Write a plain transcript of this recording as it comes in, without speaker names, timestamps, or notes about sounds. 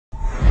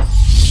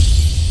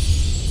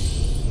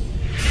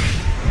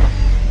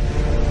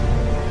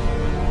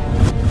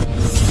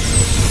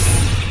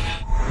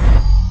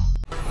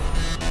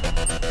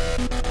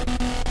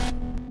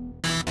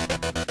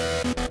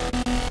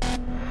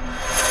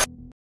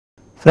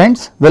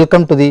Friends,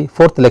 welcome to the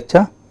fourth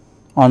lecture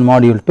on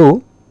module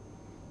 2,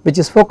 which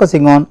is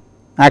focusing on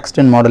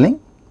accident modeling,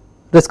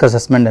 risk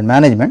assessment and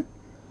management.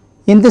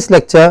 In this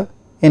lecture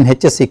in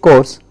HSC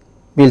course,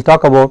 we will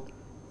talk about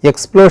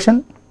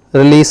explosion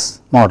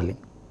release modeling.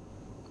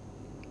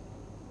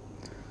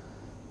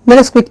 Let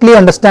us quickly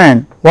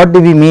understand what do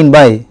we mean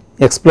by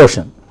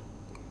explosion.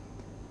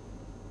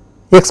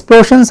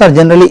 Explosions are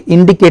generally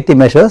indicative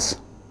measures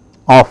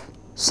of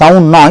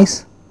sound,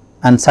 noise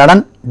and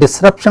sudden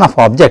disruption of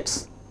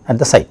objects at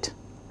the site.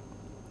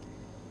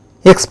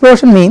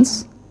 Explosion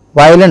means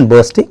violent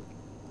bursting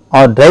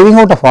or driving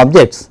out of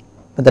objects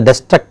with a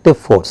destructive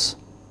force.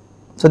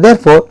 So,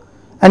 therefore,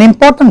 an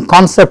important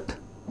concept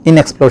in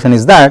explosion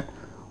is that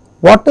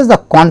what is the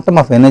quantum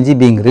of energy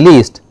being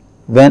released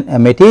when a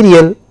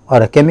material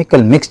or a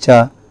chemical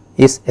mixture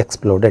is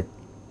exploded.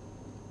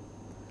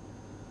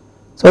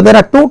 So, there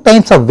are two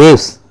types of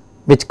waves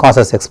which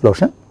causes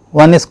explosion.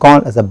 One is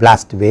called as a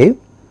blast wave,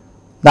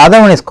 the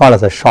other one is called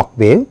as a shock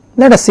wave.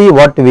 Let us see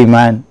what we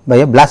mean by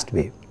a blast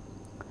wave.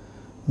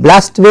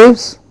 Blast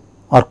waves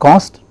are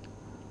caused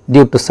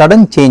due to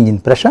sudden change in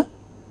pressure,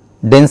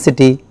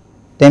 density,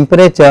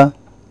 temperature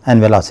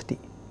and velocity.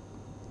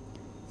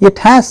 It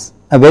has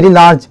a very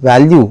large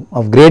value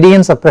of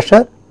gradients of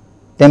pressure,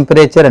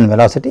 temperature and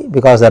velocity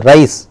because the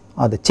rise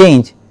or the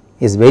change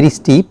is very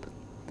steep.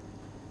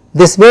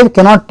 This wave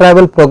cannot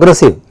travel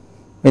progressive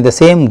with the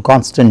same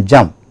constant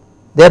jump.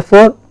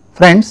 Therefore,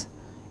 friends,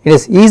 it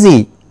is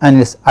easy and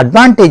it is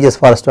advantageous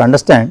for us to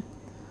understand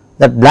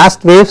that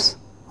blast waves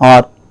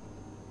are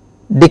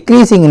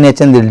decreasing in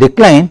nature and will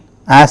decline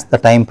as the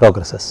time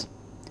progresses.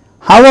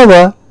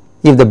 However,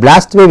 if the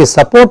blast wave is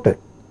supported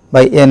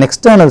by an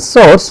external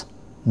source,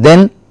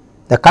 then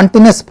the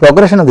continuous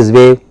progression of this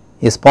wave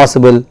is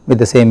possible with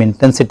the same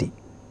intensity.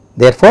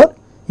 Therefore,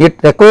 it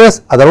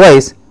requires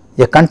otherwise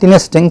a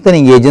continuous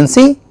strengthening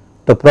agency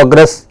to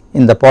progress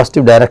in the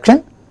positive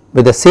direction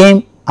with the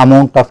same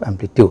amount of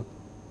amplitude.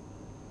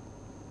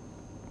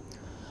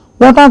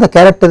 What are the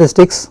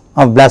characteristics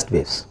of blast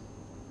waves?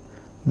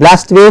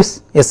 Blast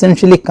waves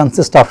essentially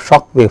consist of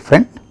shock wave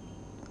front.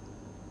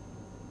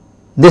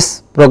 This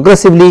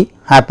progressively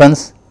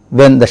happens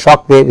when the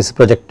shock wave is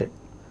projected.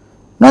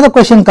 Now, the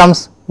question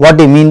comes, what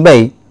do you mean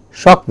by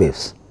shock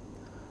waves?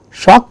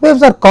 Shock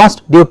waves are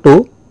caused due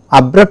to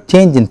abrupt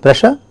change in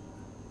pressure,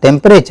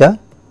 temperature,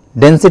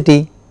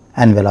 density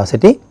and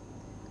velocity.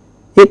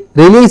 It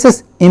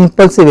releases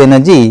impulsive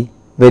energy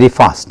very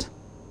fast.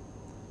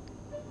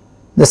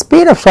 The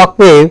speed of shock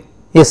wave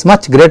is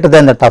much greater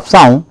than that of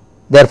sound,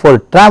 therefore,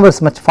 it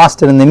travels much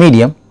faster in the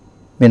medium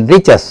when it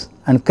reaches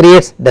and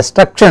creates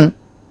destruction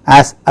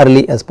as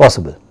early as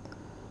possible.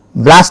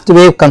 Blast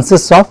wave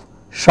consists of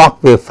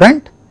shock wave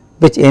front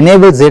which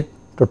enables it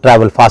to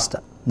travel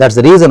faster. That is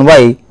the reason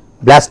why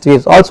blast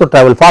waves also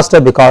travel faster,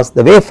 because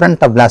the wave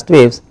front of blast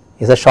waves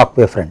is a shock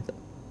wave front.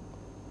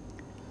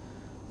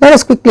 Let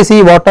us quickly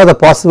see what are the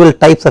possible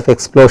types of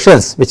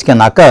explosions which can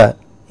occur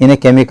in a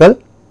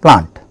chemical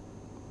plant.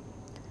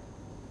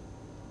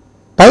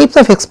 Types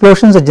of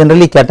explosions are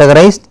generally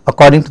categorized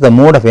according to the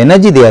mode of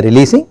energy they are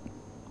releasing: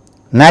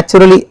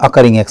 naturally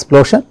occurring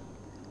explosion,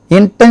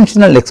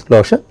 intentional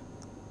explosion,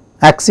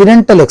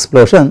 accidental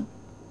explosion.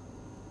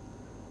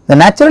 The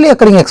naturally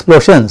occurring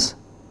explosions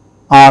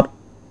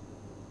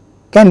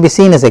can be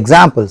seen as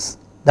examples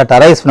that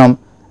arise from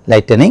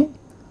lightning,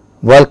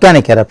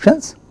 volcanic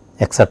eruptions,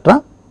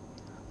 etc.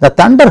 The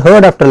thunder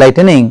heard after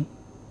lightning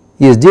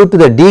is due to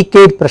the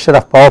decayed pressure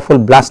of powerful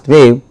blast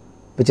wave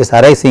which is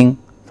arising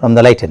from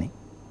the lightning.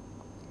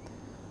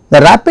 The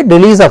rapid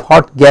release of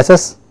hot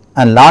gases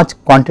and large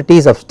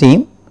quantities of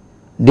steam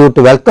due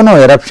to volcano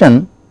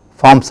eruption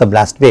forms a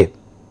blast wave.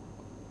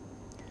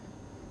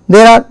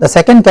 There are the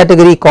second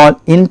category called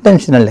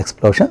intentional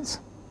explosions.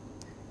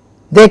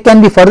 They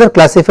can be further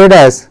classified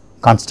as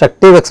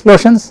constructive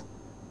explosions,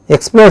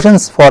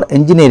 explosions for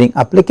engineering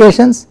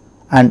applications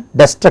and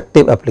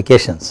destructive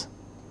applications.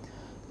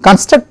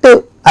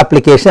 Constructive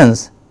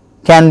applications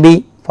can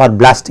be for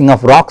blasting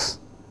of rocks.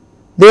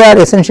 They are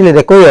essentially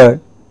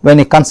required when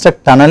you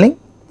construct tunneling,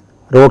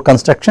 road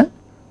construction,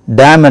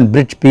 dam and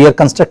bridge pier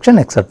construction,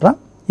 etc.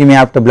 You may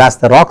have to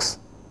blast the rocks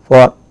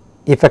for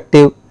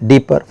effective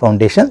deeper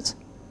foundations.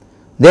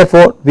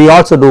 Therefore, we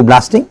also do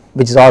blasting,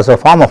 which is also a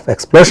form of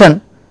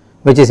explosion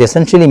which is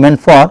essentially meant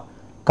for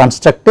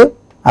constructive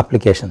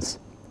applications.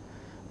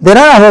 There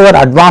are, however,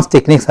 advanced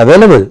techniques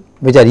available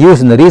which are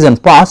used in the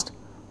recent past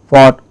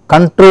for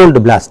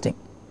controlled blasting.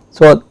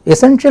 So,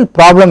 essential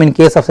problem in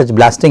case of such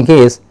blasting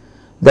is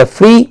the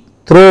free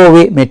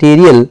throwaway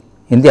material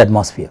in the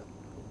atmosphere,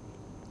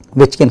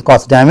 which can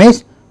cause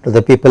damage to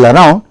the people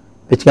around,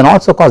 which can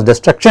also cause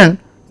destruction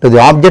to the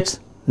objects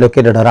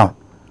located around.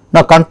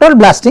 Now, controlled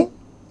blasting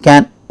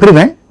can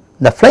prevent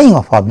the flying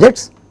of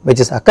objects which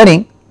is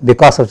occurring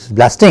because of this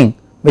blasting,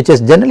 which is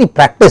generally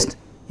practiced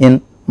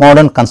in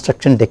modern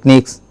construction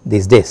techniques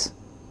these days.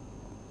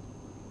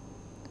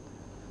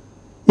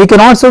 You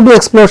can also do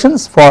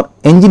explosions for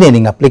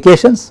engineering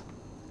applications.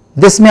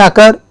 This may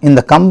occur in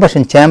the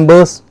combustion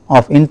chambers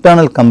of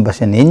internal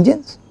combustion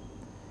engines.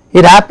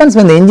 It happens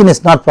when the engine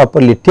is not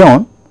properly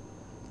tuned.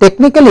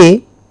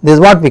 Technically, this is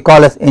what we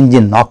call as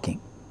engine knocking.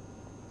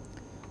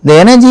 The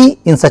energy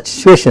in such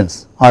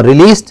situations are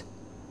released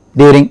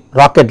during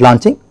rocket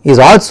launching is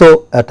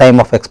also a time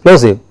of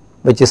explosive,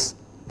 which is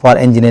for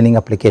engineering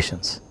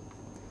applications.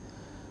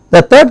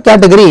 The third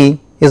category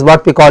is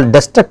what we call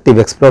destructive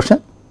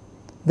explosion.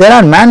 There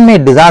are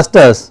man-made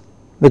disasters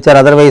which are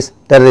otherwise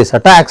terrorist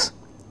attacks,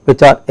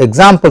 which are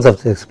examples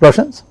of the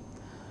explosions.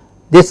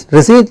 This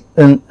results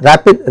in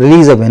rapid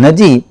release of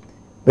energy,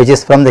 which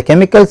is from the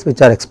chemicals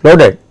which are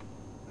exploded,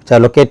 which are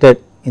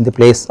located in the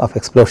place of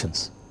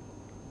explosions.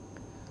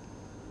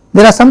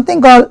 There are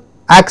something called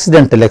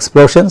accidental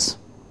explosions.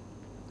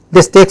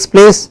 This takes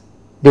place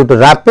due to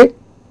rapid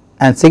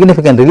and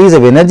significant release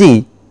of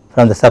energy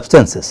from the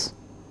substances.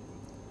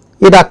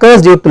 It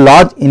occurs due to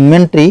large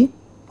inventory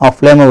of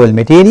flammable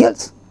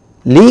materials,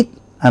 leak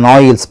and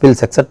oil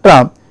spills,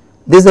 etc.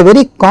 This is a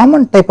very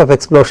common type of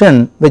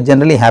explosion which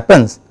generally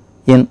happens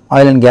in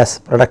oil and gas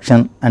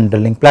production and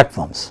drilling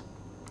platforms.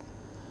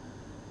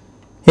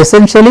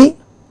 Essentially,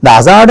 the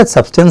hazardous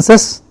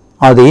substances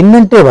or the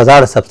inventory of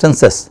hazardous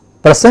substances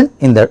present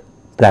in the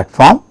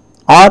platform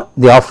or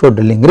the offshore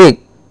drilling rig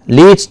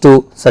leads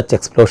to such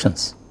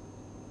explosions.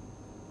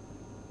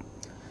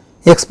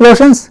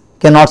 Explosions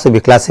can also be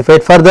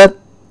classified further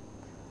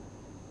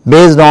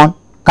based on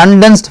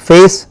condensed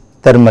phase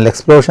thermal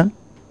explosion,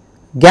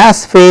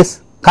 gas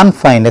phase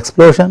confined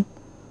explosion,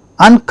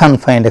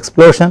 unconfined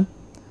explosion,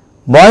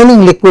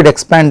 boiling liquid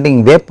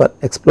expanding vapor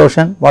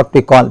explosion, what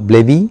we call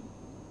BLEVE,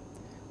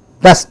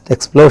 dust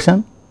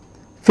explosion,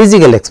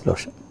 physical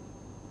explosion,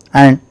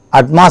 and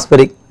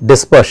atmospheric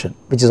dispersion,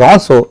 which is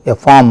also a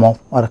form of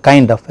or a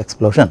kind of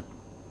explosion.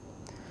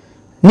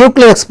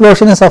 Nuclear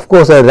explosion is of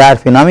course a rare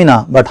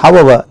phenomena, but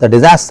however the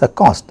disaster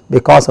cost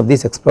because of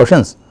these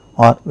explosions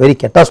are very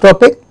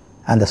catastrophic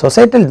and the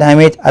societal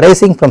damage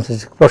arising from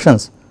such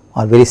explosions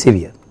are very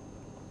severe.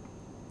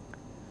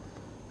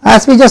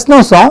 As we just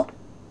now saw,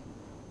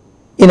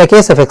 in a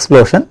case of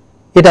explosion,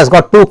 it has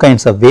got two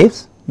kinds of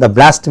waves, the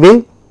blast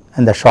wave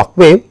and the shock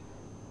wave.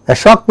 The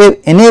shock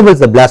wave enables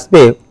the blast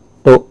wave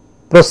to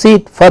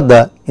proceed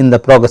further in the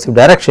progressive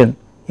direction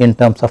in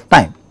terms of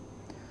time.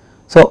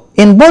 So,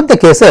 in both the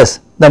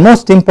cases, the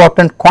most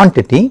important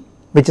quantity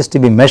which is to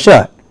be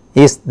measured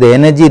is the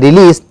energy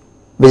released,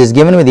 which is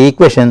given with the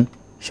equation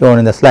shown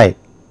in the slide.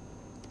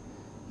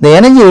 The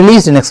energy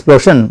released in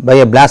explosion by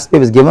a blast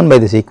wave is given by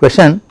this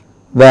equation,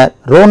 where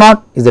rho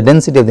naught is the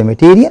density of the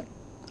material,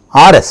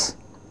 Rs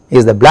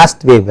is the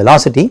blast wave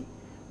velocity,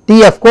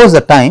 T of course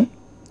the time,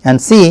 and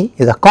C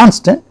is a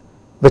constant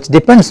which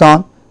depends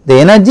on the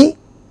energy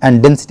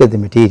and density of the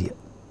material.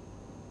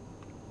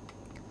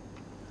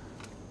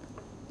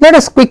 Let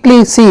us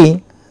quickly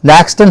see the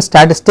accident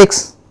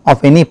statistics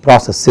of any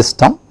process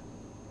system.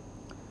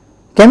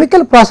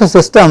 Chemical process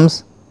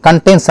systems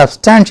contain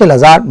substantial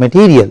hazard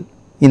material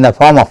in the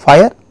form of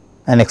fire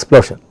and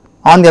explosion.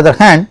 On the other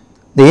hand,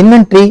 the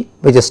inventory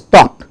which is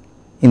stocked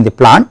in the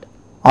plant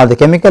or the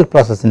chemical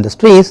process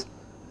industries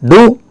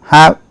do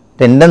have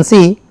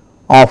tendency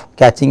of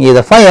catching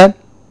either fire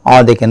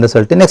or they can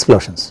result in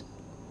explosions.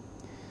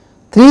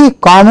 Three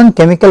common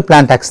chemical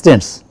plant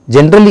accidents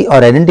generally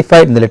are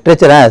identified in the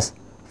literature as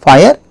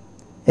fire,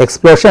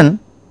 explosion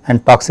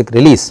and toxic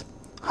release.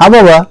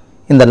 However,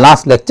 in the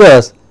last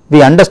lectures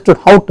we understood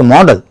how to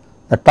model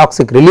the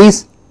toxic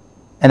release,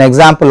 an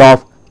example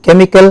of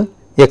chemical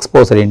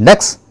exposure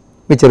index,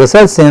 which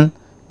results in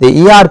the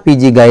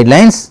ERPG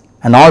guidelines,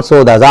 and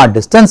also the hazard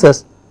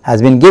distances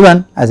has been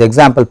given as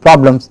example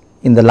problems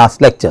in the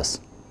last lectures.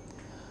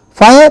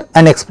 Fire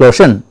and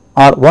explosion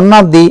are one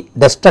of the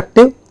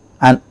destructive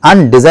and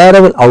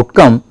undesirable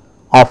outcome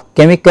of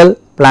chemical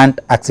plant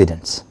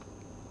accidents.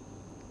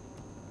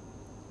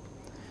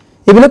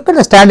 If you look at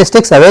the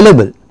statistics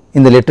available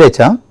in the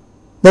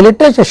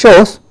literature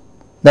shows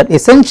that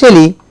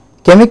essentially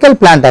chemical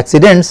plant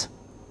accidents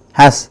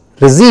has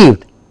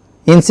received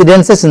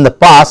incidences in the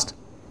past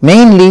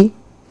mainly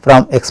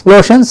from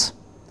explosions,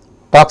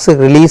 toxic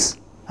release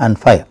and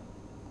fire.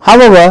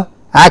 However,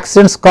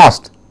 accidents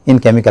caused in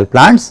chemical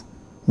plants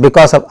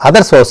because of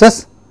other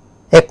sources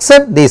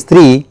except these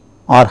three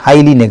are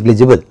highly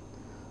negligible.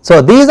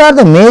 So, these are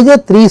the major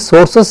three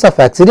sources of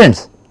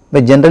accidents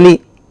which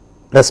generally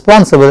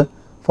responsible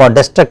for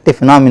destructive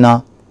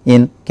phenomena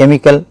in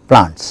chemical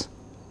plants.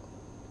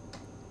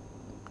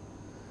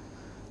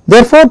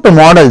 Therefore, to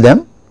model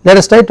them, let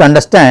us try to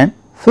understand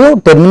few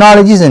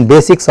terminologies and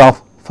basics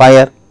of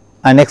fire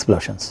and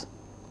explosions.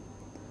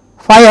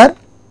 Fire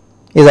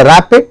is a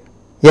rapid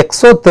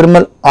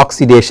exothermal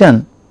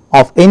oxidation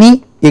of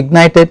any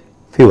ignited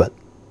fuel.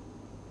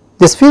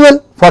 This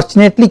fuel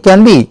fortunately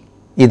can be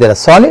either a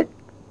solid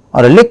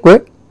or a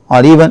liquid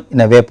or even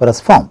in a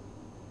vaporous form.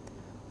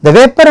 The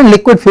vapor and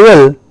liquid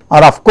fuel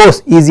are of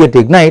course easier to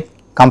ignite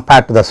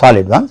compared to the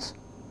solid ones.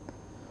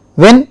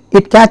 When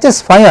it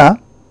catches fire,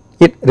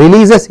 it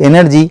releases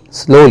energy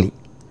slowly.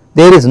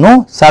 There is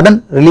no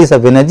sudden release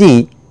of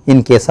energy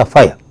in case of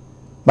fire.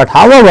 But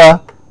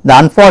however, the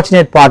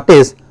unfortunate part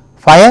is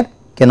fire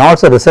can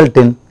also result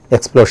in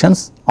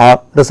explosions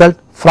or result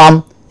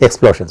from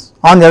explosions.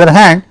 On the other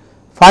hand,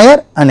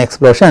 fire and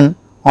explosion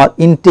are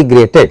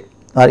integrated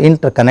or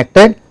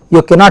interconnected,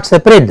 you cannot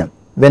separate them.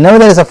 Whenever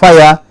there is a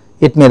fire,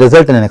 it may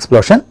result in an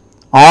explosion,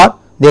 or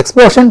the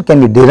explosion can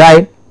be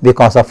derived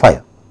because of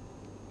fire.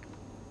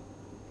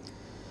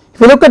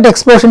 If you look at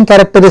explosion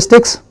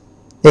characteristics,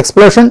 the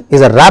explosion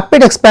is a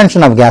rapid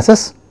expansion of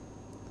gases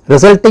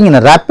resulting in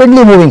a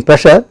rapidly moving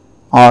pressure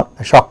or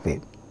a shock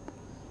wave.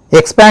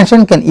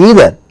 Expansion can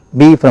either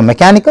be from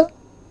mechanical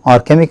or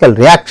chemical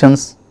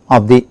reactions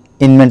of the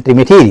inventory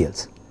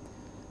materials.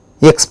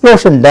 The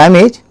explosion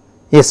damage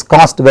is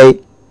caused by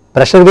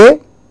pressure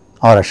wave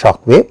or a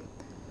shock wave.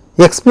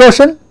 The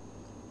explosion,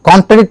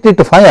 contradictory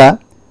to fire,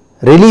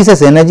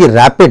 releases energy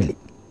rapidly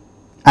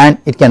and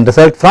it can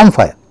result from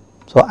fire.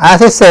 So,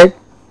 as I said,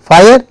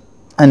 fire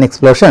and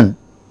explosion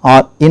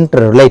are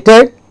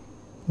interrelated.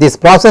 This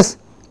process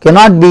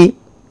cannot be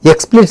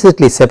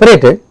explicitly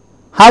separated.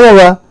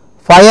 However,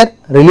 fire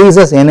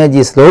releases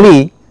energy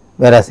slowly,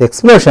 whereas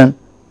explosion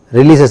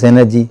releases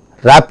energy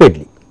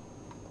rapidly.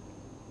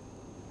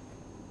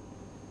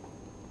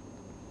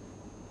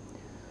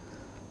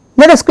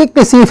 Let us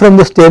quickly see from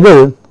this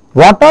table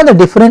what are the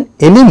different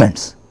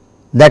elements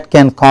that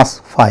can cause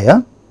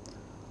fire,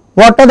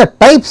 what are the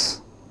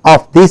types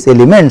of these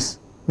elements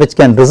which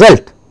can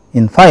result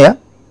in fire,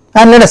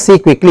 and let us see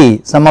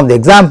quickly some of the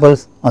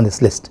examples on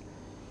this list.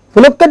 If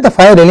you look at the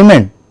fire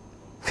element,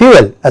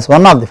 fuel as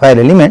one of the fire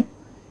element,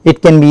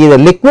 it can be either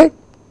liquid,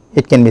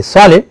 it can be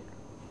solid,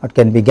 or it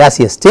can be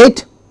gaseous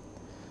state.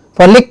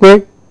 For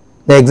liquid,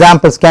 the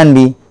examples can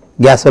be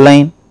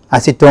gasoline,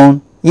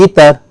 acetone,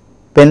 ether,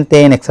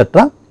 pentane,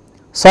 etc.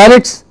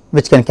 Solids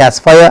which can catch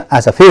fire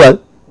as a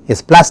fuel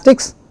is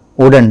plastics,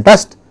 wood and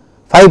dust,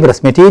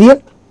 fibrous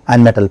material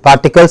and metal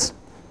particles,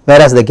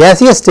 whereas the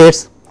gaseous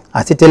states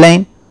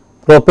acetylene,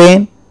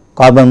 propane,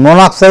 carbon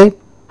monoxide,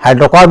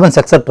 hydrocarbons,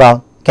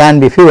 etc. can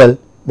be fuel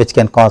which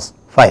can cause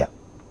fire.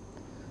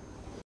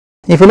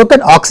 If you look at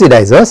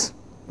oxidizers,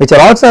 which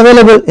are also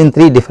available in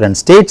 3 different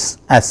states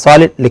as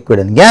solid, liquid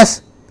and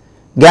gas.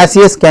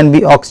 Gaseous can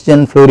be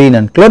oxygen, fluorine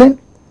and chlorine.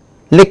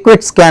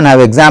 Liquids can have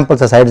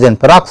examples as hydrogen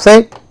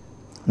peroxide,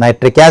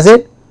 nitric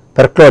acid,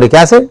 perchloric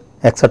acid,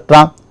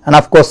 etc. And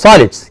of course,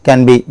 solids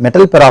can be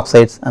metal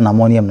peroxides and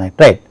ammonium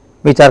nitrate,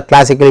 which are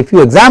classically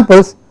few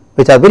examples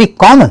which are very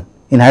common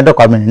in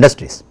hydrocarbon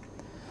industries.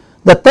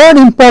 The third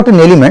important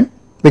element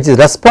which is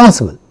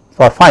responsible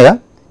for fire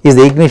is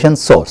the ignition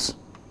source.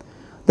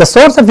 The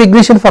source of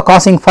ignition for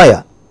causing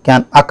fire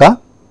can occur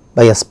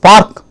by a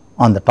spark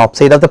on the top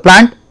side of the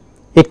plant,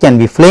 it can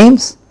be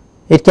flames,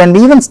 it can be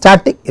even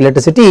static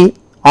electricity,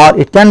 or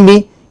it can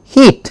be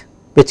heat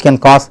which can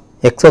cause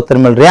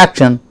exothermal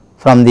reaction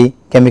from the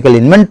chemical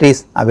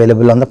inventories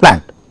available on the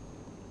plant.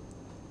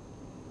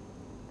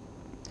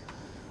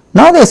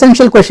 Now, the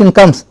essential question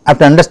comes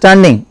after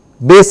understanding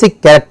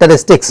basic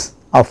characteristics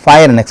of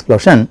fire and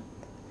explosion: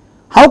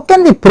 how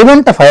can we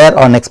prevent a fire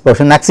or an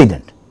explosion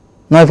accident?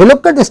 Now, if you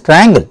look at this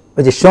triangle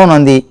which is shown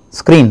on the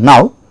screen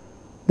now,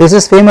 this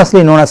is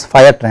famously known as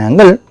fire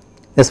triangle.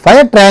 This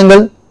fire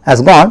triangle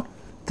has got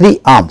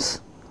 3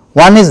 arms.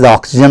 One is the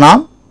oxygen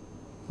arm,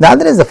 the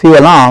other is the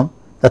fuel arm,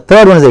 the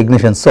third one is the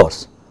ignition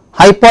source.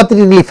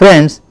 Hypothetically,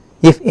 friends,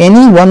 if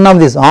any one of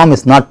these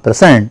arms is not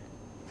present,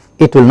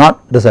 it will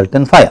not result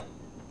in fire.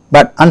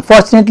 But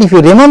unfortunately, if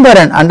you remember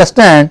and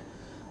understand,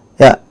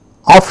 a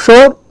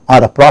offshore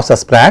or a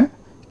process plant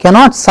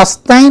cannot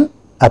sustain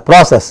a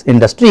process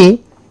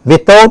industry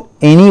without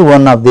any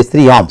one of these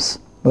 3 arms,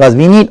 because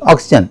we need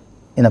oxygen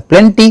in a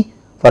plenty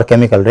for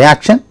chemical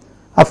reaction.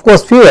 Of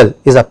course, fuel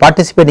is a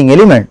participating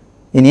element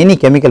in any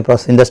chemical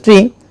process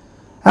industry,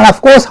 and of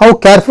course, how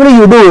carefully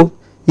you do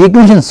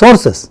ignition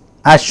sources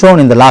as shown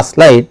in the last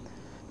slide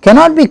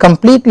cannot be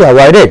completely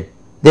avoided.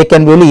 They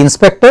can be only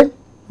inspected,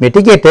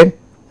 mitigated,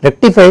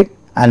 rectified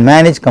and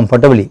managed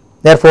comfortably.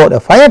 Therefore, a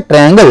fire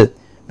triangle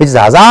which is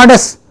a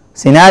hazardous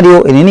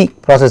scenario in any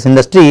process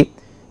industry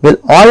will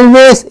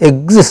always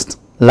exist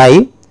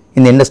live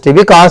in the industry,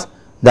 because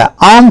the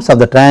arms of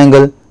the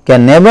triangle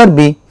can never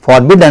be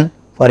forbidden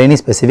for any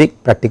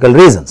specific practical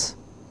reasons.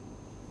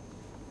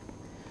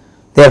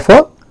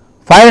 Therefore,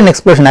 fire and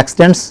explosion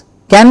accidents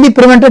can be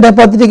prevented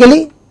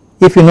hypothetically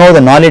if you know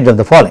the knowledge of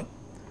the following.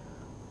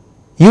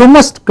 You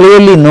must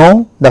clearly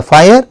know the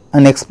fire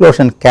and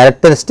explosion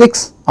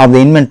characteristics of the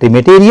inventory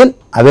material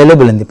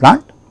available in the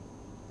plant,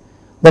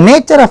 the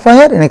nature of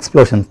fire and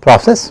explosion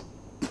process.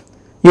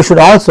 You should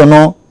also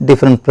know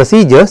different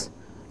procedures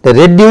to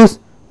reduce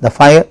the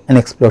fire and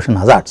explosion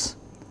hazards.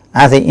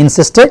 As I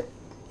insisted,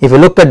 if you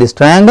look at this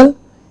triangle,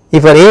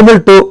 if you are able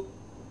to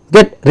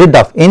get rid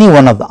of any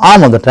one of the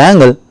arm of the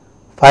triangle,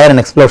 fire and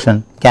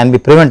explosion can be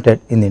prevented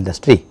in the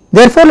industry.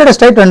 Therefore, let us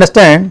try to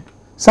understand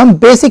some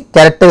basic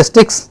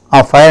characteristics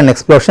of fire and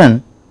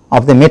explosion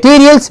of the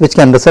materials which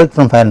can result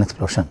from fire and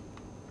explosion.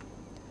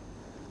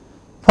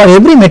 For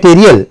every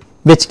material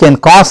which can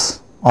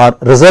cause or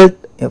result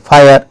in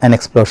fire and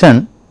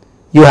explosion,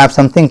 you have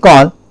something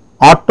called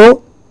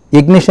auto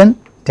ignition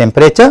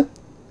temperature,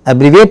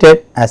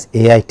 abbreviated as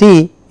AIT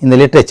in the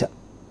literature.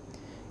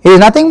 It is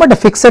nothing but a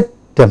fixed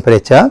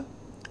temperature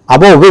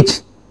above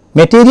which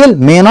material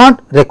may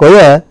not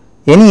require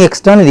any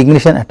external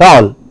ignition at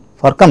all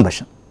for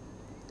combustion.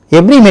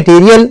 Every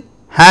material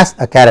has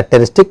a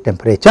characteristic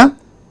temperature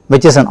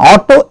which is an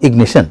auto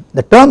ignition.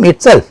 The term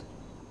itself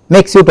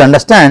makes you to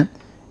understand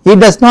it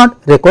does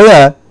not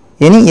require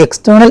any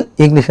external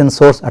ignition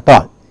source at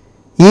all.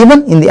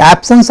 Even in the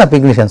absence of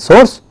ignition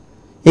source,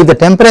 if the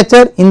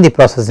temperature in the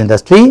process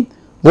industry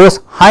goes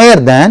higher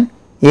than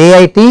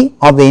AIT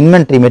of the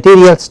inventory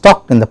material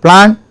stocked in the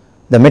plant,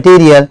 the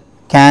material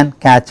can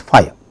catch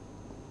fire.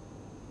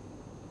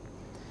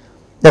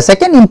 The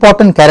second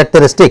important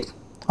characteristic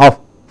of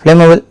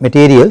flammable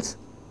materials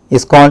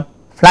is called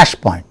flash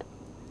point.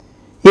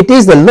 It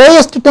is the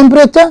lowest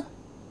temperature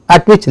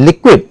at which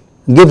liquid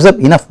gives up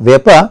enough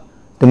vapor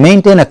to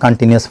maintain a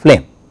continuous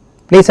flame.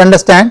 Please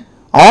understand,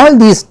 all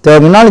these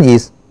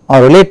terminologies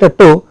are related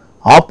to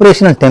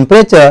operational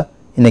temperature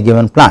in a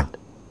given plant,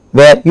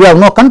 where you have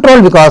no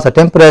control because the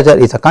temperature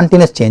is a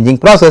continuous changing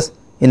process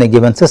in a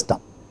given system.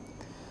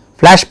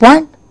 Flash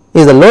point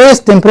is the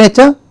lowest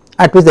temperature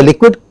at which the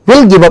liquid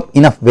will give up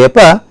enough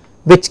vapor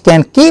which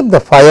can keep the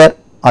fire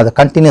or the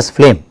continuous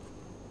flame.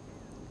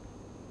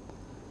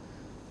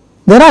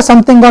 There are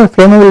something called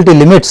flammability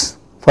limits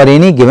for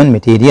any given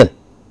material.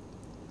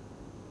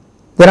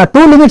 There are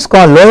two limits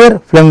called lower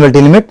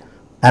flammability limit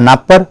and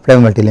upper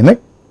flammability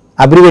limit,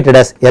 abbreviated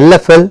as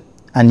LFL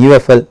and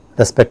UFL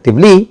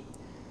respectively.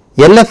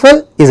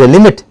 LFL is a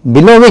limit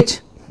below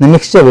which the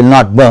mixture will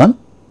not burn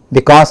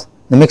because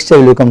the mixture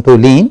will become too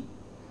lean.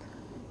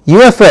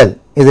 UFL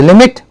is a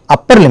limit,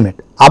 upper limit,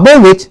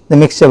 above which the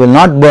mixture will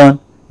not burn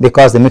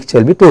because the mixture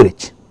will be too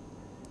rich.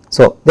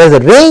 So, there is a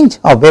range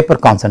of vapor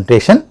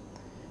concentration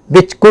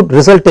which could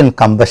result in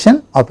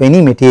combustion of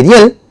any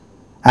material,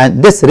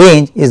 and this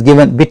range is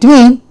given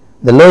between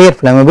the lower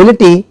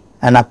flammability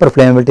and upper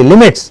flammability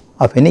limits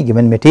of any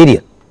given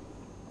material.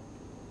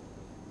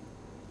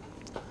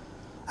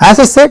 As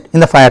I said in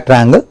the fire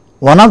triangle,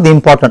 one of the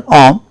important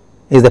arm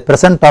is the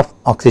presence of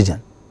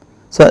oxygen.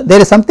 So, there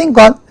is something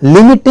called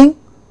limiting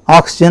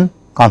oxygen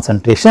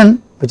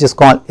concentration, which is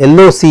called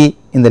LOC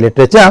in the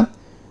literature.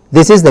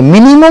 This is the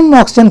minimum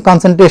oxygen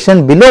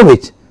concentration below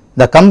which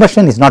the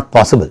combustion is not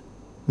possible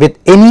with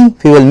any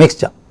fuel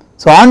mixture.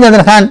 So, on the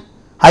other hand,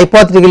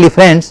 hypothetically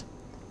friends,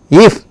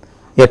 if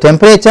your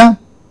temperature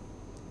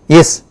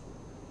is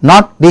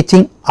not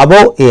reaching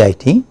above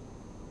AIT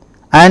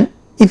and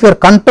if you are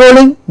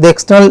controlling the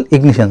external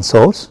ignition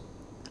source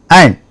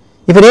and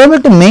if you are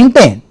able to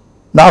maintain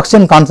the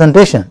oxygen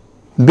concentration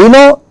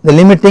below the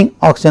limiting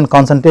oxygen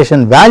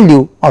concentration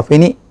value of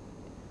any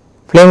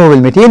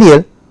flammable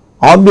material,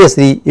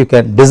 obviously you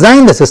can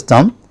design the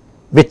system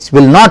which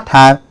will not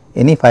have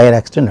any fire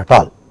accident at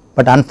all.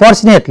 But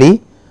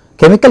unfortunately,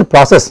 chemical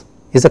process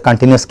is a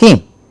continuous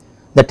scheme.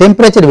 The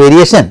temperature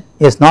variation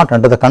is not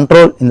under the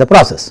control in the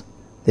process.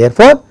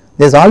 Therefore,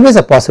 there is always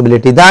a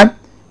possibility that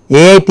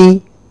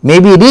AIT may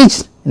be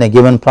reached in a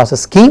given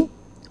process scheme,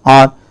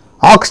 or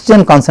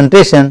oxygen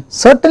concentration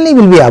certainly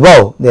will be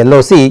above the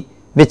LOC,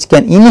 which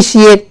can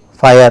initiate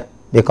fire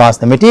because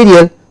the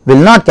material will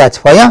not catch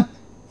fire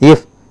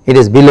if it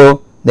is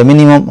below the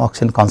minimum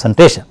oxygen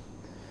concentration.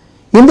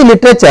 In the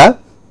literature,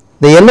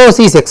 the LOC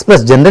is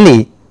expressed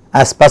generally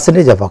as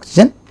percentage of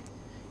oxygen.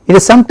 It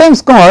is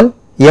sometimes called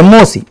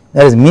MOC,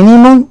 that is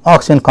minimum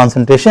oxygen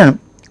concentration,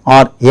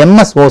 or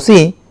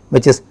MSOC,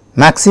 which is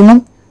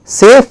maximum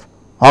safe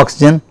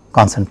oxygen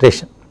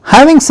concentration.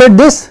 Having said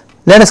this,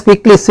 let us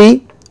quickly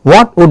see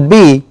what would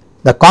be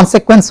the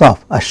consequence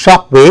of a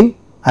shock wave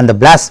and the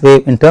blast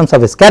wave in terms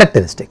of its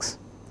characteristics.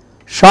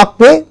 Shock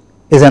wave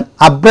is an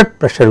abrupt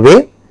pressure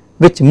wave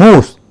which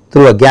moves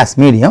through a gas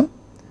medium.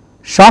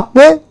 Shock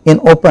wave in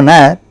open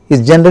air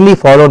is generally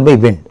followed by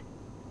wind.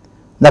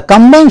 The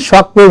combined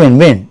shock wave and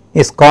wind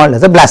is called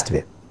as a blast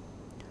wave.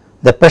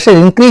 The pressure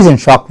increase in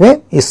shock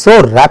wave is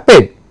so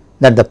rapid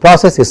that the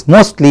process is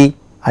mostly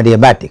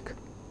adiabatic.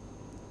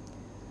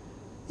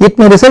 It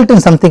may result in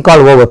something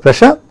called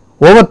overpressure.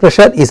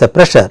 Overpressure is a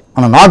pressure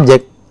on an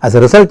object as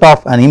a result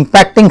of an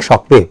impacting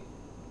shock wave.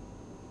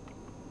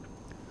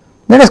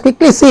 Let us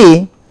quickly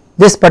see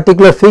this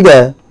particular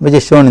figure which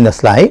is shown in the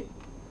slide.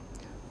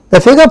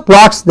 The figure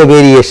plots the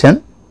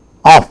variation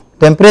of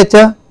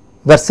temperature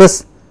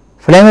versus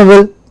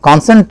flammable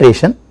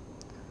concentration,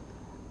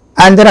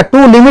 and there are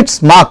two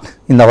limits marked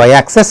in the y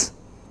axis,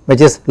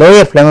 which is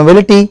lower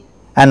flammability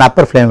and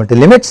upper flammability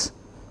limits,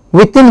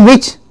 within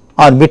which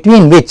or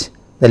between which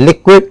the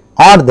liquid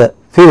or the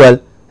fuel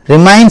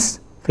remains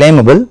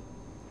flammable,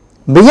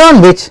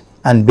 beyond which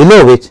and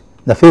below which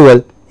the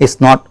fuel is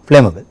not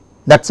flammable.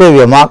 That is why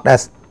we are marked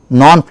as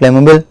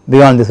non-flammable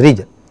beyond this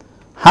region.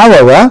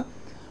 However,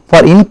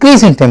 for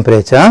increase in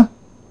temperature,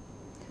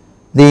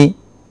 the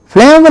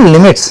flammable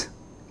limits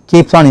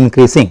keeps on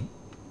increasing.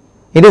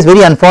 It is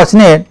very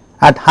unfortunate,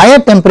 at higher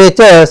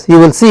temperatures you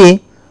will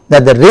see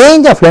that the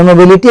range of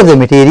flammability of the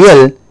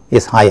material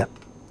is higher.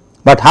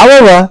 But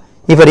however,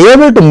 if you are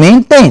able to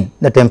maintain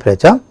the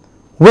temperature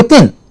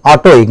within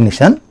auto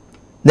ignition,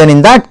 then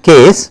in that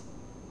case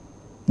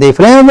the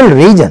flammable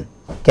region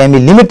can be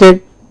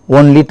limited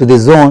only to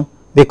this zone,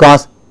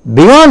 because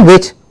beyond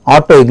which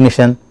auto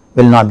ignition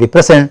will not be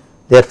present,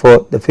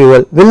 therefore, the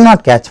fuel will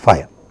not catch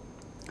fire.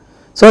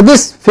 So,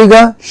 this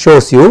figure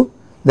shows you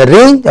the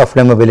range of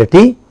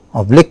flammability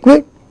of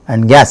liquid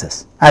and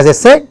gases. As I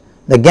said,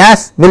 the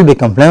gas will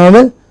become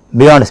flammable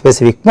beyond a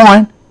specific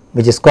point,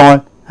 which is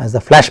called as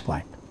the flash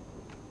point.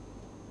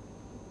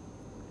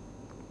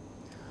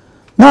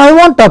 Now, I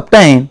want to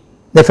obtain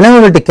the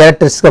flammability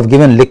characteristic of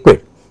given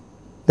liquid.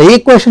 The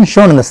equation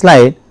shown in the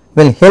slide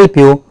will help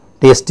you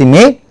to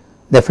estimate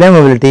the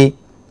flammability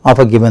of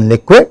a given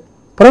liquid,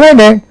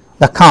 provided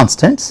the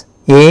constants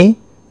A,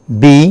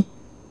 B,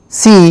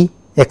 C,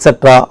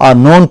 etc. are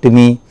known to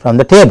me from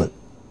the table.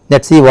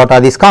 Let us see what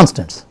are these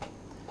constants.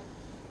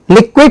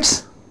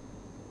 Liquids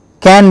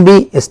can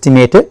be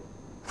estimated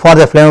for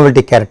the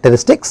flammability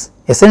characteristics,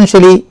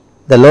 essentially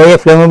the lower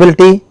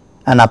flammability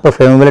and upper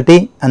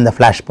flammability and the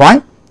flash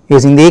point,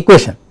 using the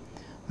equation.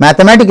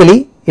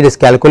 Mathematically, it is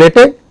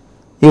calculated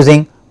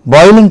using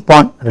boiling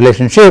point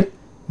relationship,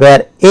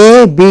 where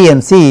A, B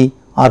and C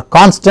are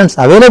constants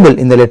available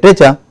in the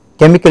literature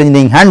chemical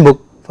engineering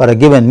handbook for a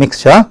given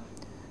mixture.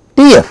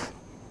 Tf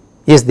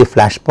is the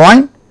flash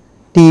point,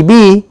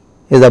 Tb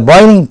is the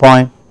boiling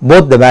point,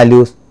 both the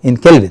values in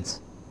kelvins.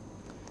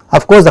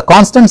 Of course, the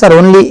constants are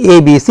only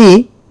A, B,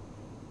 C.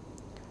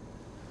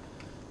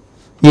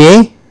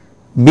 A,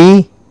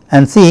 B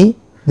and C,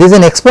 this is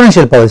an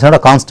exponential power, it is not a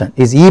constant,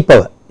 is e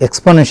power,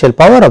 exponential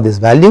power of this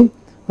value,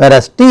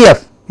 whereas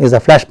Tf is the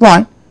flash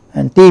point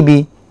and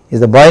Tb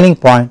is the boiling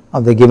point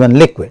of the given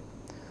liquid.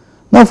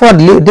 Now, for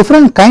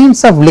different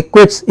kinds of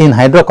liquids in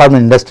hydrocarbon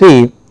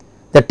industry,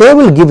 the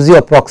table gives you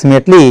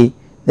approximately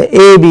the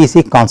A, B,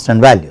 C constant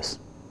values.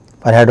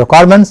 For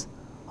hydrocarbons,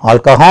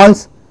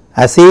 alcohols,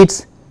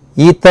 acids,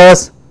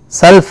 ethers,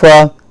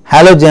 sulfur,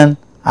 halogen,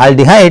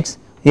 aldehydes,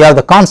 you have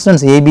the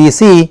constants A, B,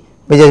 C,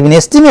 which has been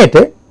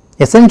estimated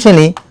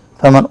essentially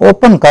from an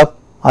open cup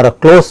or a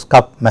closed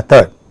cup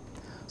method.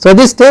 So,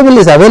 this table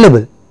is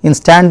available in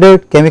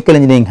standard chemical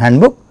engineering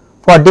handbook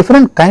for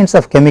different kinds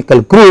of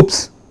chemical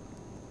groups,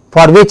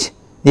 for which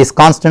these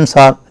constants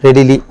are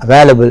readily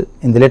available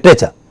in the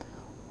literature.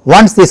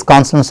 Once these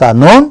constants are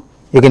known,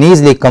 you can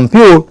easily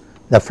compute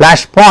the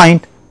flash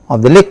point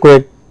of the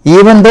liquid,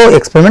 even though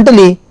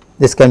experimentally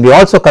this can be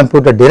also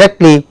computed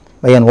directly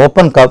by an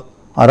open cup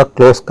or a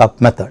closed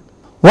cup method.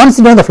 Once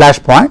you know the flash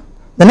point,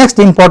 the next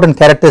important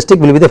characteristic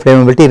will be the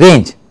flammability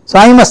range. So,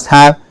 I must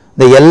have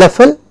the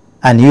LFL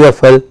and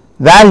UFL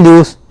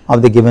values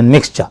of the given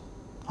mixture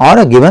or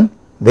a given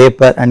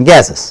vapor and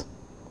gases.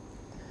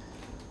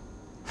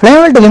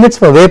 Flammability limits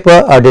for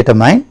vapor are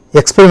determined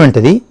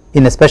experimentally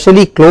in a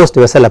specially closed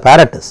vessel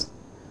apparatus.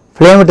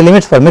 Flammability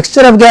limits for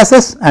mixture of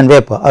gases and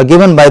vapor are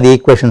given by the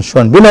equations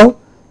shown below,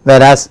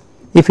 whereas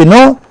if you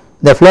know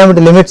the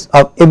flammability limits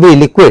of every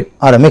liquid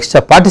or a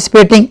mixture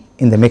participating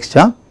in the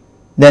mixture,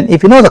 then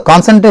if you know the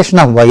concentration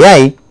of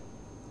Yi,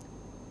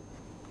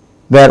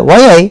 where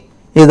Yi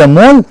is the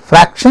mole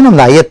fraction of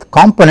the ith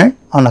component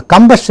on a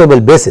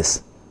combustible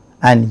basis,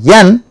 and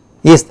N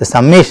is the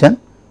summation,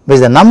 which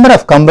is the number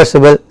of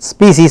combustible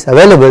species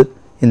available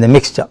in the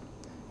mixture.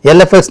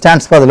 LFL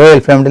stands for the lower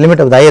flammability limit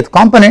of the ith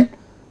component,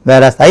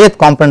 whereas the ith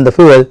component of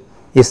the fuel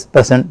is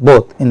present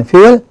both in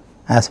fuel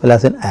as well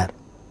as in air.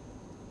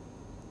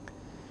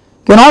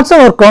 You can also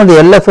work out the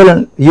LFL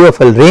and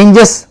UFL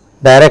ranges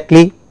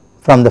directly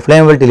from the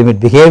flammability limit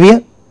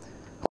behavior.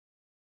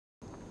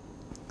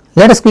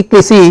 Let us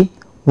quickly see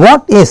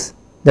what is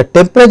the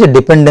temperature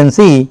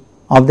dependency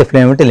of the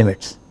flammability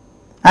limits.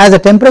 As the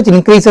temperature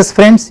increases,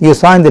 friends, you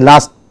saw in the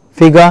last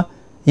figure,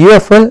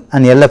 UFL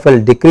and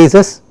LFL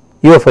decreases,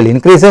 UFL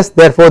increases,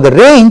 therefore, the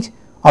range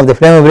of the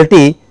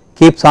flammability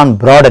keeps on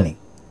broadening.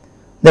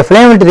 The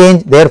flammability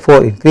range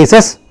therefore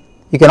increases.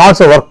 You can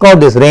also work out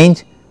this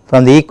range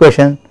from the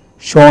equation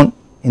shown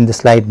in the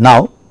slide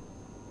now.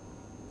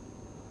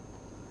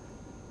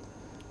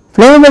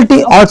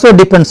 Flammability also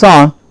depends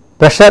on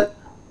pressure.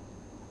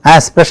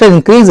 As pressure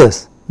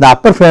increases, the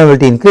upper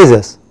flammability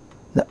increases.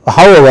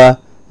 However,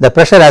 the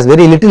pressure has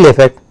very little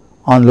effect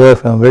on lower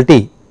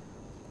flammability.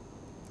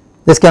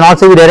 This can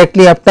also be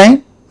directly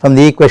obtained from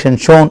the equation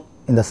shown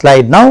in the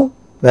slide now,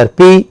 where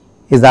P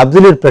is the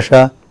absolute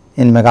pressure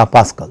in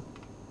megapascal.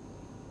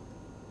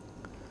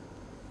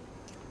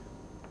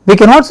 We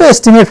can also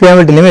estimate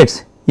flammability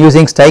limits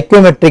using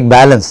stoichiometric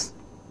balance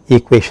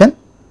equation.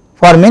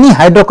 For many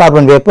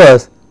hydrocarbon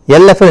vapors,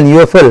 LFL and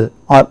UFL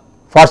are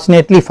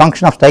fortunately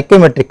function of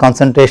stoichiometric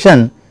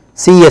concentration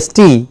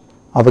CST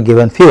of a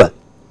given fuel.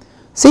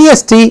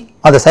 CST,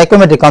 or the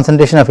stoichiometric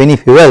concentration of any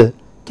fuel,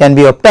 can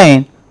be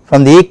obtained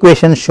from the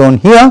equation shown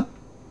here,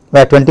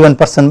 where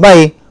 21%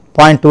 by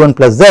 0.21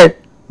 plus Z,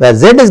 where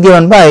Z is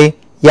given by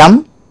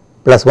m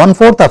plus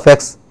 1/4 of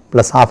x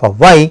plus half of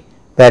y,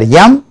 where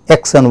m,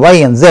 x and y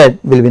and z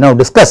will be now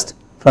discussed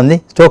from the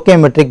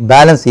stoichiometric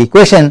balance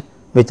equation,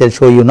 which I will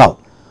show you now.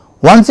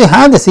 Once you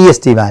have the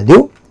CST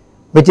value,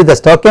 which is the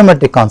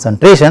stoichiometric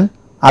concentration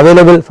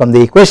available from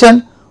the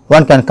equation,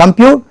 one can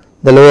compute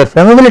the lower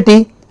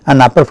flammability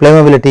and upper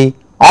flammability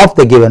of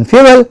the given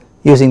fuel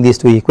using these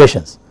two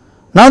equations.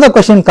 Now the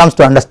question comes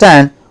to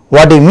understand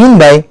what do you mean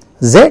by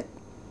Z,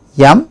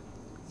 M,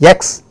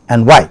 X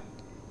and Y.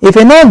 If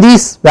you know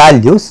these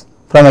values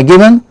from a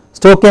given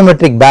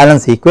stoichiometric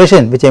balance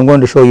equation, which I am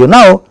going to show you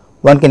now,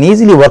 one can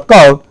easily work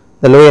out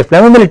the lower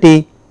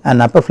flammability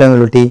and upper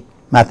flammability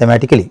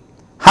mathematically.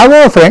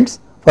 However friends,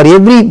 for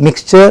every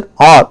mixture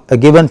or a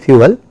given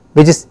fuel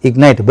which is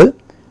ignitable,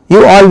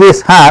 you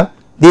always have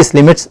these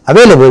limits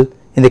available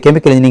in the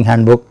chemical engineering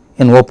handbook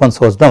in open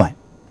source domain.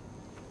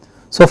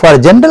 So for a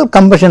general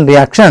combustion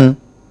reaction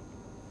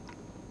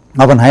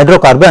of an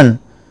hydrocarbon,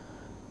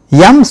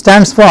 M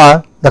stands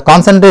for the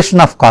concentration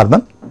of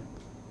carbon,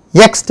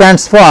 X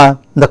stands for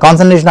the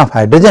concentration of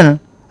hydrogen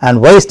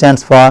and Y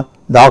stands for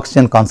the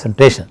oxygen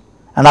concentration,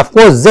 and of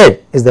course Z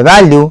is the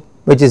value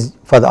which is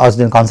for the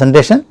oxygen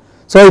concentration.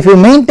 So if you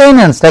maintain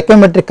a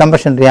stoichiometric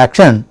combustion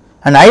reaction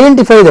and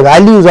identify the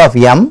values of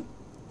M,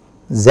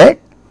 Z,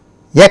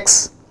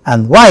 X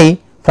and Y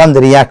from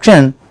the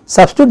reaction,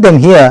 substitute them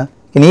here,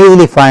 you can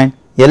easily find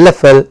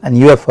LFL and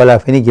UFL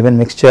of any given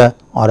mixture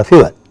or a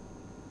fuel.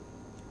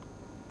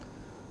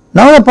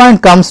 Now the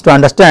point comes to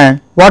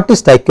understand what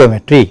is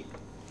stoichiometry.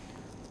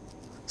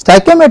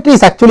 Stoichiometry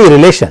is actually a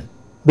relation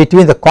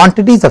between the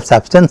quantities of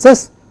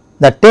substances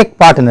that take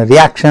part in a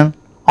reaction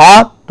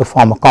or to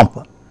form a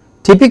compound.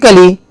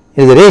 Typically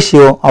it is a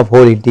ratio of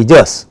whole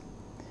integers.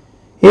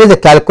 It is a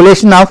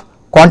calculation of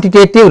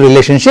quantitative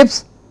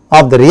relationships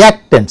of the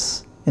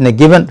reactants in a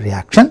given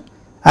reaction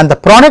and the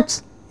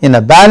products in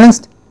a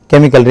balanced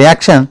chemical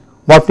reaction,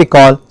 what we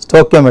call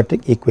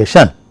stoichiometric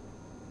equation.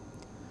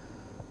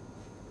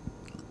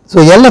 So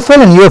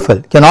LFL and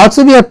UFL can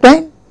also be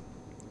obtained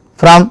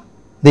from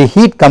the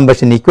heat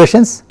combustion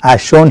equations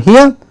as shown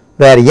here,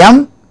 where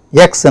M,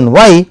 X and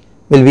Y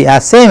will be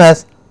as same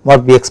as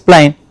what we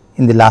explained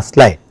in the last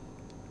slide.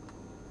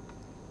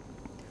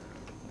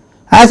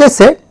 As I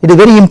said, it is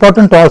very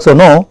important to also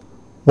know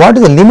what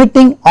is the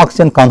limiting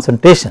oxygen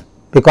concentration,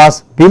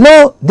 because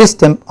below this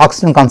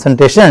oxygen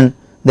concentration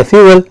the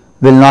fuel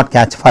will not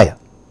catch fire.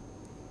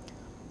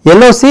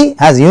 LOC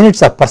has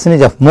units of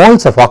percentage of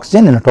moles of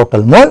oxygen in a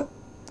total mole.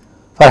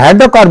 For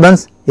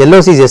hydrocarbons,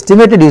 LOC is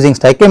estimated using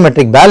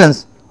stoichiometric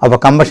balance of a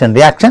combustion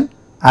reaction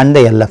and the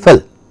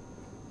LFL.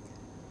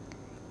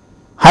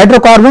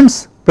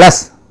 Hydrocarbons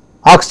plus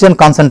oxygen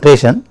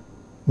concentration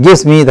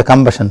gives me the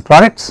combustion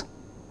products.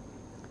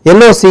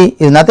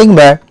 LOC is nothing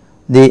but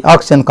the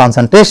oxygen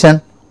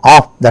concentration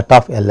of that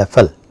of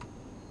LFL.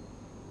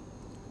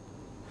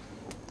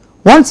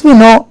 Once we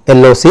know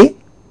LOC,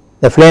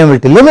 the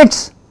flammability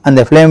limits and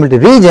the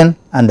flammability region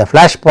and the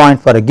flash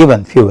point for a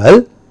given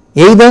fuel,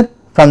 either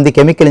from the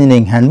chemical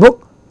engineering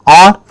handbook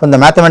or from the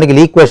mathematical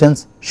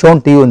equations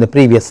shown to you in the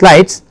previous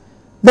slides,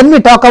 then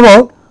we talk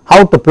about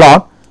how to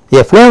plot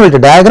a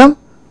flammability diagram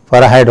for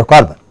a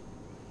hydrocarbon.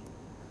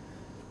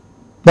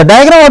 The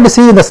diagram what you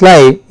see in the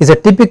slide is a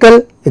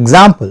typical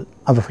example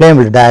of a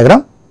flammability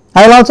diagram.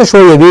 I will also show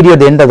you a video at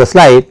the end of the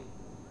slide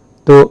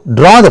to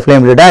draw the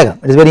flammability diagram.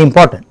 It is very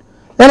important.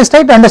 Let us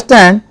try to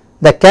understand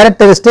the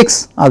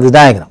characteristics of the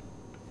diagram.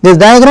 This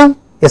diagram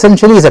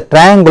essentially is a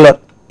triangular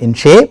in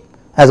shape,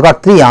 has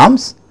got three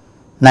arms: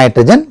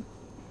 nitrogen,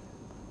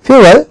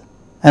 fuel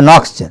and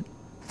oxygen.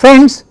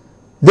 Friends,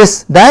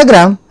 this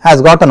diagram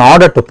has got an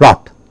order to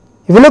plot.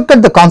 If you look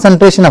at the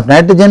concentration of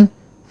nitrogen,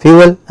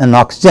 fuel and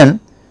oxygen,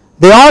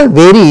 they all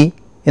vary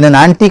in an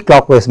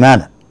anti-clockwise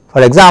manner.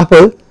 For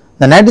example,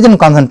 the nitrogen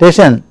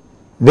concentration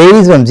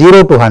varies from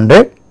 0 to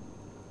 100,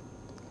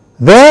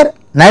 where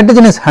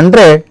nitrogen is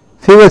 100,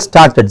 fuel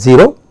starts at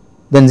 0,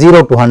 then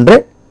 0 to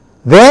 100,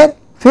 where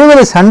fuel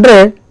is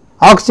 100,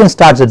 oxygen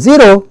starts at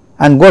 0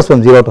 and goes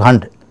from 0 to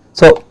 100.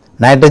 So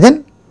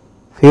nitrogen,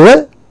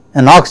 fuel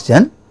and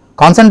oxygen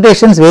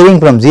concentrations varying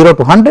from 0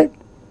 to 100,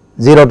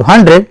 0 to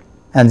 100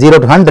 and 0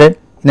 to 100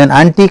 in an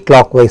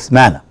anti-clockwise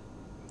manner.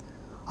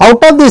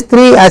 Out of these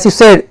three, as you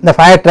said, the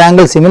fire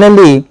triangle,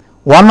 similarly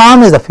one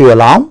arm is the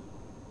fuel arm,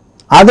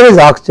 other is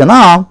the oxygen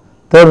arm,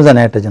 third is the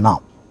nitrogen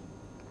arm.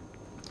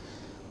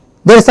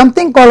 There is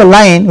something called a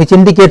line which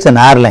indicates an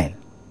air line,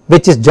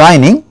 which is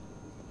joining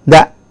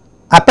the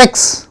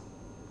apex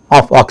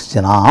of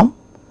oxygen arm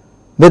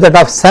with that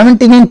of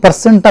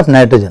 79% of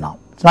nitrogen arm.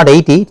 It is not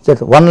 80, it is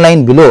just one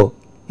line below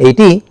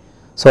 80.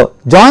 So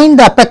join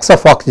the apex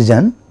of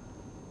oxygen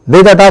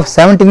with that of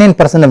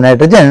 79% of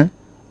nitrogen,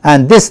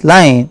 and this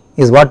line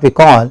is what we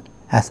call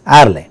as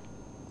air line.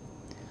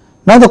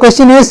 Now the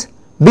question is,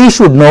 we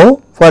should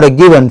know for a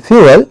given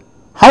fuel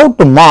how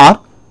to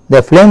mark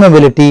the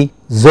flammability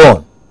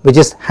zone, which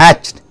is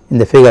hatched in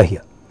the figure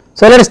here.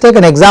 So let us take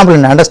an example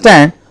and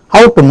understand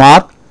how to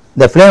mark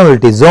the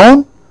flammability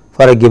zone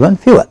for a given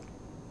fuel.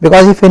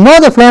 Because if you know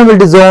the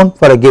flammability zone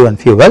for a given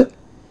fuel,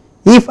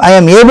 if I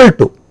am able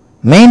to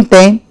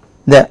maintain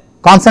the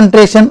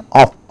concentration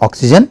of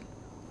oxygen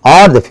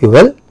or the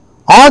fuel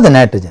or the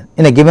nitrogen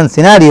in a given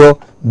scenario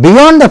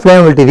beyond the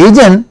flammability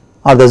region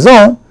or the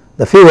zone,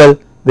 the fuel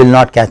will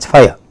not catch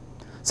fire.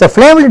 So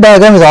flammability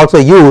diagram is also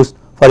used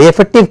for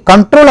effective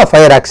control of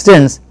fire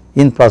accidents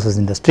in process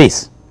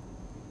industries.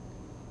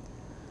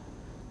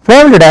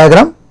 Flammability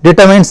diagram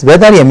determines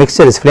whether a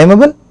mixture is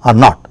flammable or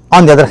not.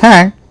 On the other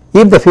hand,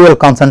 if the fuel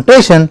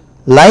concentration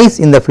lies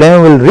in the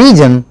flammable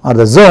region or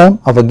the zone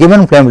of a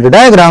given flammability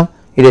diagram,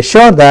 it is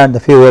sure that the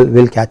fuel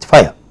will catch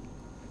fire.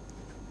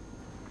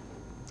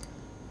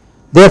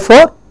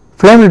 Therefore,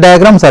 flammability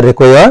diagrams are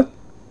required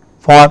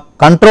for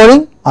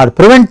controlling or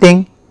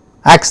preventing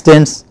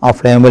accidents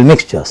of flammable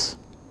mixtures.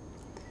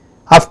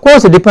 Of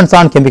course, it depends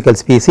on chemical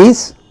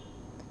species.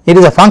 It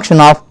is a function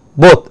of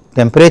both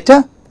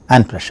temperature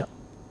and pressure.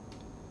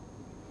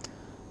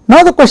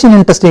 Now, the question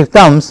interesting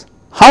comes,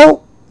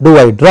 how do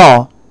I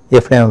draw a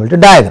flammability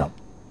diagram?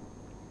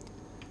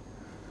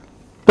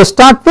 To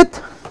start with,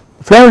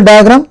 flammability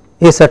diagram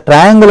is a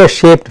triangular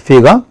shaped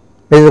figure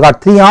which has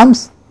got 3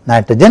 arms: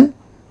 nitrogen,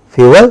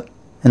 fuel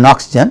and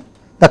oxygen.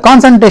 The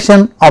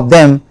concentration of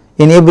them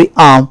in every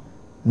arm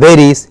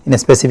varies in a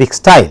specific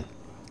style,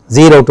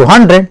 0 to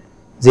 100,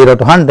 0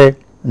 to 100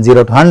 and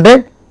 0 to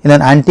 100 in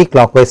an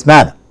anti-clockwise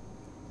manner.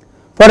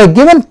 For a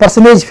given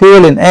percentage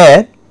fuel in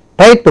air,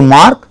 try to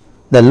mark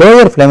the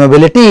lower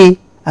flammability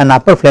and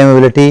upper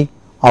flammability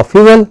of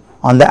fuel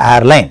on the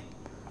air line.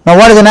 Now,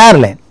 what is an air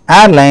line?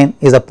 Air line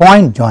is a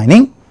point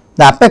joining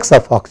the apex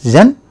of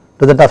oxygen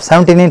to that of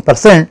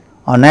 79%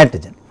 on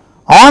nitrogen.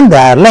 On the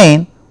air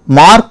line,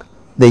 mark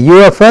the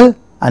UFL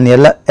and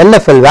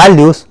LFL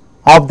values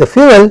of the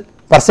fuel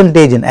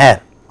percentage in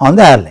air on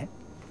the air line.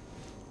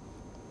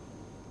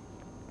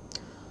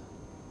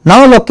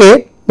 Now,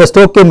 locate the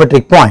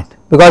stoichiometric point,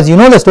 because you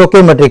know the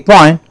stoichiometric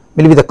point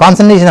will be the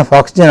concentration of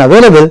oxygen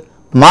available.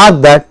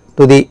 Mark that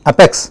to the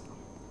apex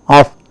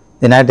of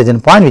the nitrogen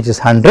point, which is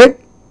 100.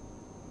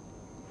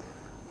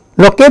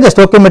 Locate the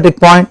stoichiometric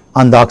point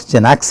on the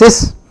oxygen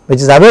axis, which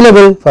is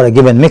available for a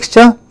given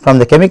mixture from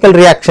the chemical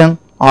reaction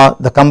or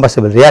the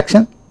combustible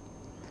reaction.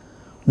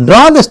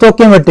 Draw the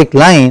stoichiometric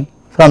line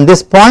from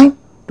this point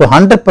to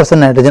 100%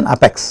 nitrogen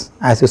apex,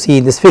 as you see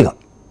in this figure.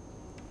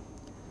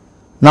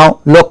 Now,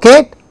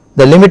 locate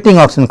the limiting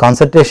oxygen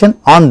concentration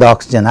on the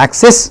oxygen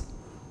axis.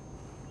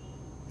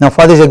 Now,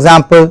 for this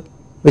example,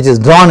 which is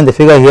drawn in the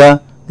figure here,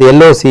 the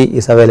LOC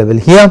is available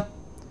here,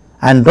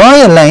 and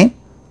draw a line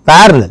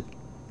parallel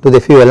to the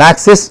fuel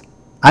axis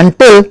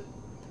until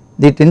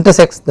it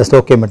intersects the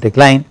stoichiometric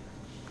line.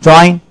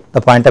 Join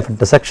the point of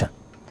intersection.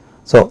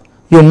 So,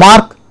 you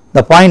mark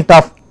the point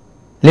of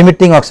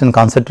limiting oxygen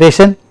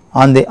concentration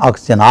on the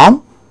oxygen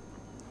arm,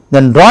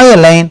 then draw a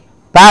line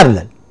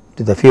parallel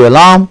to the fuel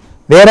arm.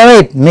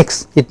 Wherever it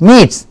meets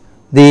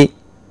the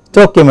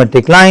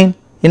stoichiometric line,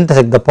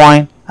 intersect the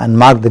point and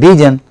mark the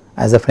region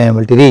as a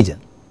flammability region.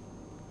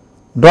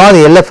 Draw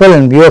the LFL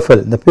and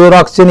BFL, the pure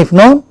oxygen if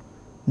known,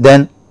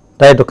 then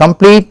try to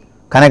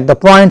connect the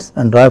points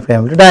and draw a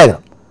flammability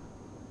diagram.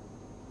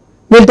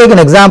 We will take an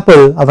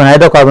example of an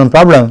hydrocarbon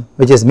problem,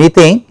 which is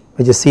methane,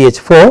 which is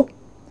CH4.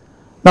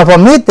 Now, for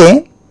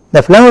methane,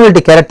 the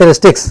flammability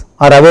characteristics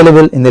are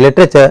available in the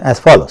literature as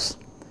follows.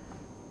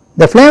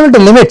 The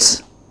flammability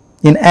limits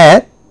in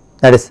air,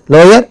 that is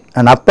lower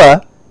and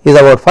upper, is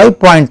about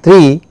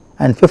 5.3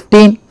 and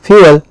 15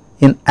 fuel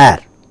in air,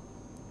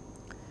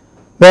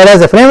 whereas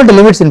the flammability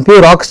limits in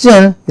pure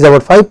oxygen is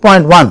about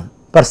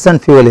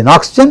 5.1% fuel in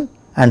oxygen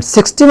and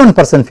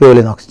 61% fuel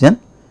in oxygen.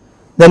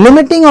 The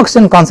limiting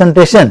oxygen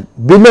concentration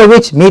below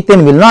which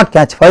methane will not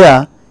catch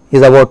fire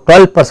is about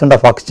 12%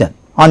 of oxygen.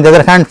 On the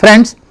other hand,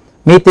 friends,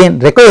 methane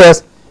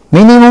requires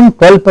minimum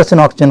 12%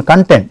 oxygen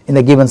content in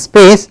a given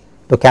space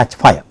to catch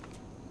fire.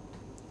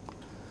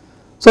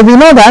 So, we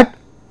know that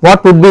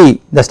what would be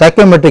the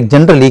stoichiometric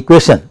general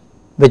equation,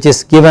 which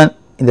is given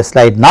in the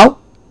slide now.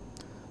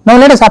 Now,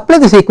 let us apply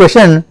this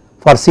equation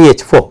for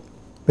CH4,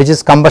 which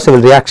is combustible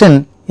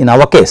reaction in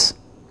our case.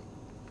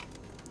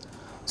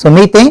 So,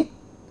 methane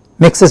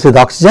mixes with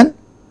oxygen,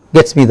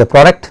 gets me the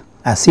product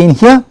as seen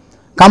here.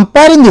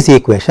 Comparing this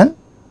equation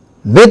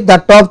with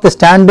that of the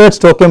standard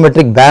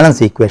stoichiometric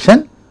balance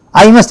equation,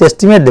 I must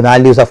estimate the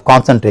values of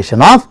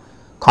concentration of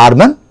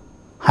carbon,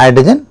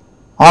 hydrogen,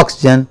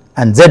 oxygen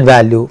and Z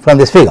value from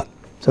this figure.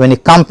 So, when you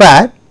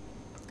compare,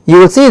 you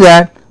will see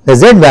that the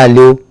Z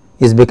value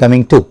is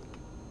becoming 2.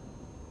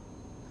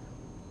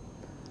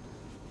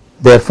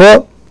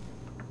 Therefore,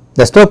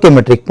 the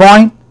stoichiometric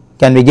point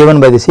can be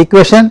given by this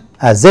equation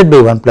as Z by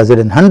 1 plus Z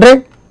in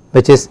 100,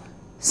 which is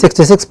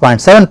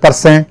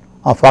 66.7%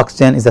 of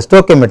oxygen is the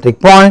stoichiometric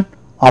point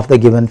of the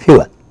given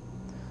fuel.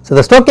 So,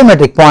 the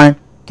stoichiometric point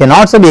can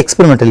also be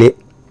experimentally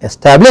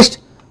established,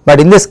 but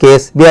in this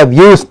case we have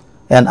used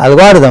an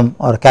algorithm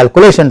or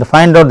calculation to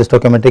find out the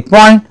stoichiometric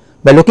point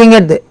by looking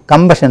at the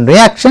combustion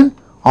reaction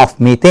of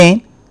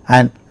methane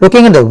and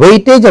looking at the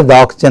weightage of the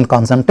oxygen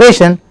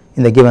concentration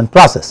in the given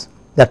process.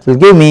 That will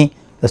give me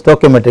the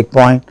stoichiometric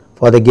point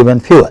for the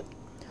given fuel.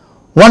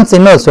 Once I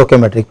know the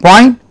stoichiometric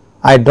point,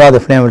 I draw the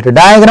flammability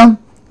diagram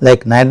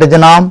like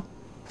nitrogen arm,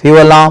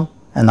 fuel arm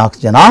and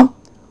oxygen arm,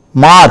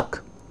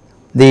 mark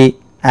the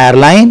air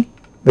line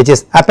which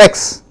is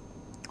apex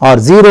or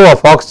 0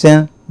 of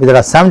oxygen with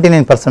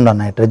 79% on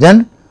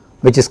nitrogen,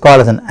 which is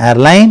called as an air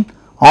line.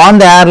 On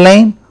the air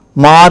line,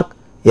 mark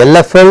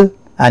LFL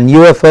and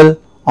UFL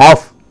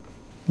of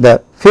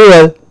the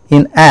fuel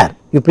in air.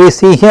 You please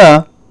see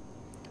here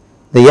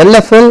the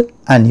LFL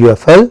and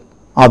UFL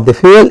of the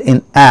fuel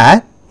in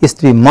air is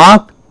to be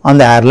marked on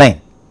the air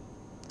line.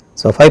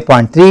 So,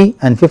 5.3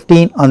 and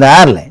 15 on the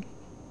air line,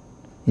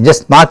 you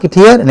just mark it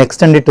here and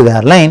extend it to the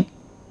air line.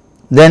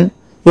 Then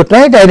you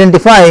try to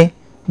identify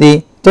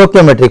the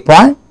stoichiometric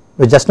point,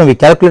 which just now we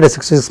calculated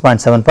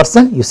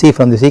 66.7%. You see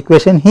from this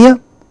equation here,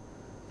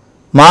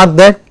 mark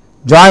that,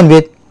 join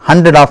with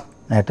 100 of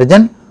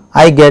nitrogen,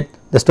 I get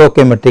the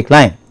stoichiometric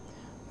line.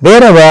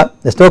 Wherever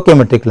the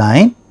stoichiometric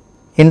line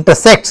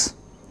intersects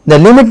the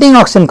limiting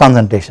oxygen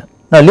concentration.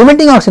 Now,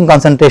 limiting oxygen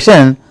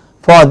concentration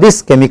for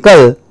this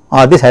chemical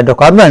or this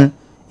hydrocarbon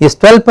is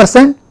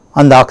 12%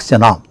 on the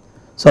oxygen arm.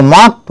 So,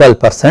 mark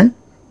 12%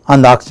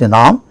 on the oxygen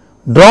arm,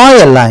 draw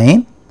a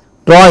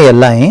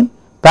line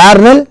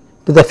parallel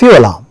to the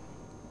fuel arm.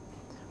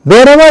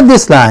 Wherever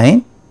this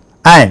line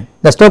and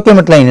the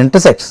stoichiometric line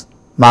intersects,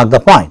 mark the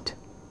point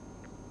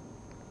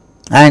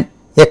and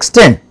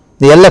extend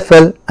the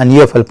LFL and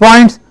UFL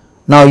points.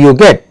 Now, you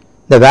get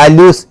the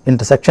values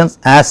intersections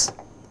as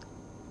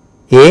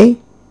A,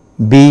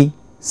 B,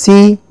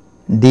 C,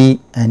 D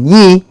and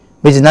E,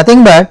 which is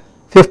nothing but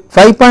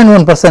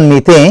 5.1%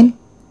 methane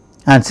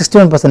and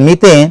 61%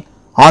 methane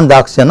on the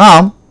oxygen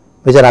arm,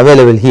 which are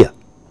available here.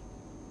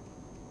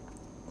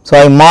 So,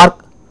 I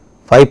mark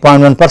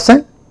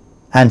 5.1%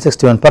 and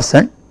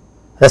 61%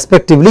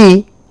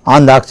 respectively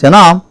on the oxygen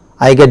arm.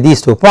 I get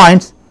these 2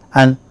 points,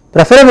 and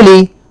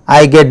preferably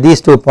I get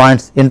these 2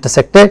 points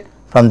intersected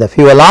from the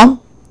fuel arm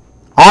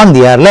on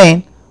the air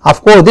line.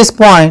 Of course, this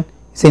point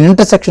is an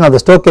intersection of the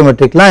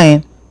stoichiometric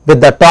line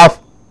with that of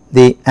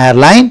the air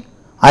line.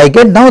 I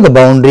get now the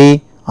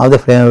boundary of the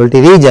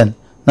flammability region.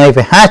 Now, if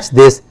I hatch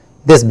this,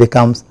 this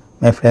becomes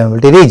my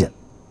flammability region,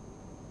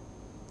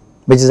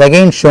 which is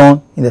again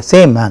shown in the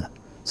same manner.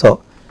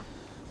 So,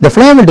 the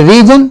flammability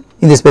region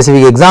in the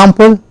specific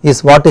example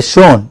is what is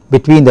shown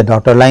between the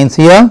dotted lines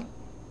here.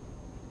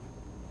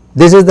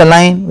 This is the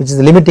line which is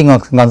the limiting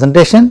oxygen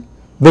concentration,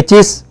 which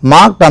is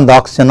marked on the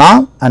oxygen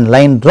arm and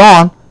line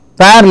drawn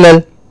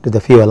parallel to the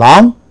fuel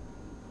arm.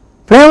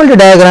 Flammability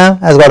diagram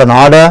has got an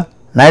order: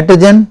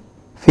 nitrogen,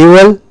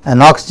 fuel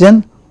and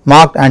oxygen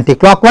marked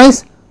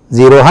anti-clockwise,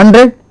 0,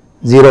 100,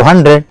 0,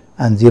 100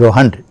 and 0,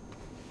 100.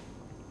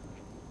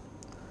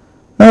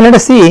 Now, let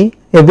us see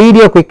a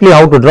video quickly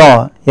how to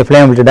draw a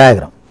flammability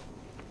diagram.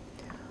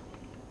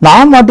 The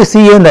arm what you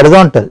see here in the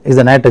horizontal is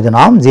the nitrogen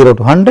arm 0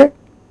 to 100,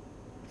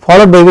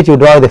 followed by which you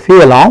draw the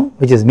fuel arm,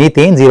 which is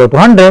methane 0 to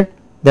 100,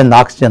 then the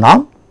oxygen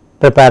arm.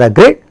 Prepare a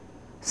grid,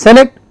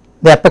 select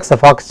the apex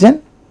of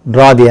oxygen,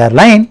 draw the air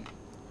line,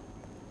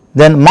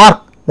 then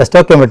mark the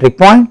stoichiometric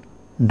point,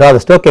 draw the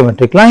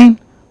stoichiometric line,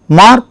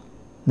 mark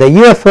the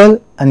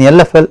UFL and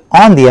LFL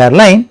on the air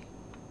line,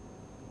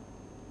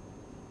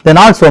 then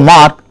also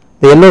mark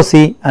the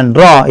LOC and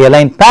draw a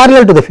line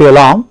parallel to the fuel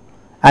arm,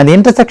 and the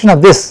intersection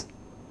of this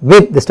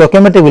with the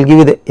stoichiometry will give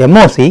you the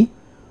MOC.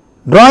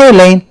 Draw a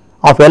line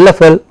of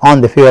LFL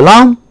on the fuel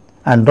arm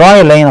and draw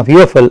a line of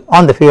UFL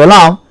on the fuel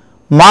arm,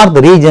 mark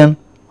the region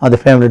of the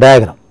flammability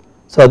diagram.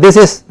 So, this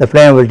is the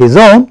flammability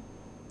zone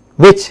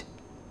which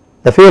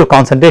the fuel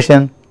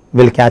concentration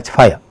will catch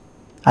fire.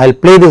 I will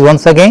play this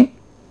once again: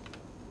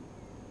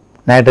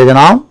 nitrogen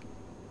arm,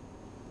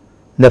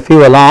 the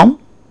fuel arm,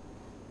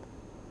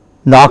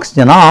 the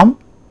oxygen arm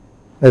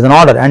is an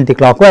order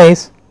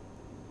anti-clockwise,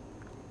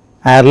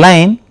 air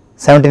line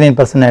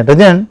 79%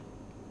 nitrogen,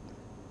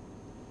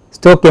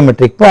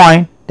 stoichiometric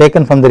point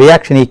taken from the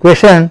reaction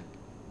equation,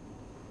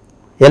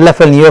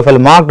 LFL and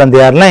UFL marked on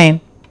the air line,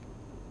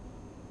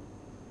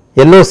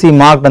 LOC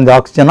marked on the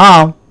oxygen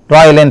arm,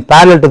 draw a line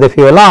parallel to the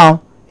fuel arm,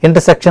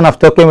 intersection of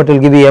stoichiometry will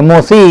give you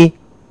MOC,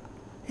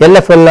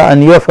 LFL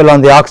and UFL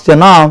on the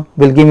oxygen arm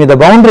will give me the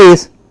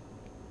boundaries,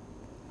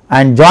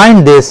 and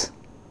join this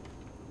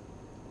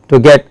to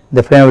get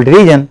the flammability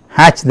region,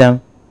 hatch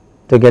them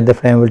to get the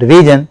flammability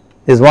region.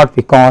 This is what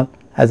we call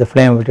as a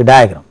flammability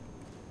diagram.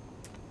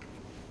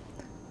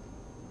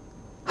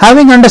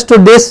 Having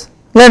understood this,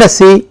 let us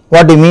see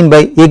what we mean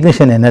by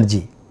ignition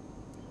energy.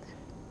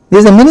 This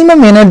is the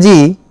minimum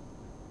energy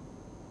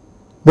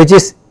which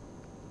is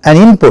an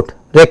input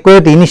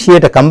required to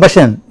initiate a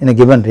combustion in a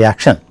given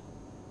reaction.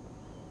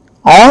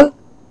 All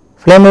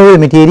flammable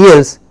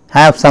materials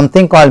have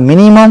something called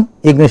minimum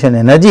ignition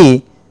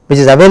energy, which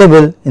is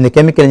available in the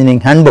chemical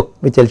engineering handbook,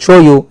 which I will show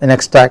you an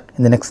extract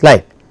in the next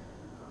slide.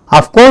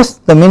 Of course,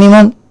 the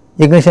minimum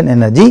ignition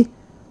energy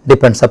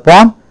depends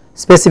upon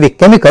specific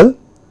chemical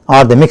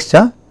or the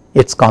mixture,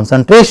 its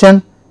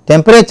concentration,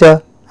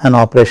 temperature and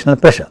operational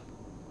pressure.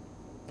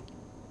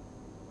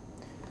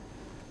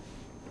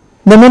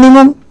 The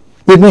minimum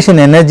ignition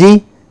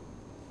energy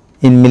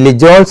in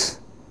millijoules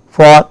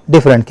for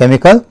different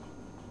chemical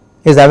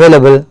is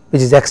available,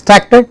 which is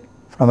extracted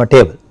from a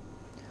table.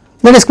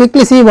 Let us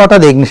quickly see what are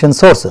the ignition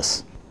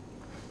sources.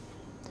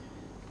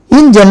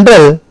 In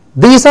general,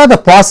 these are the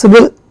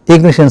possible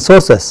ignition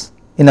sources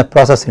in a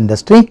process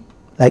industry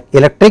like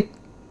electric,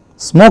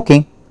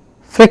 smoking,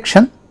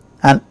 friction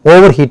and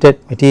overheated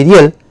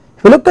material.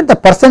 If you look at the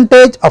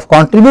percentage of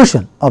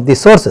contribution of these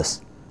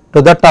sources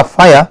to that of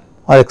fire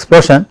or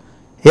explosion,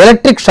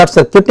 electric short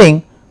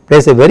circuiting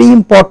plays a very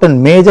important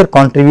major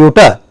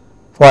contributor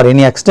for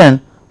any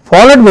accident,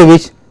 followed by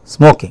which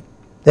smoking.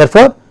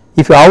 Therefore,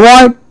 if you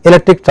avoid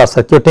electric short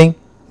circuiting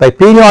by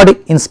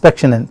periodic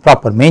inspection and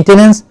proper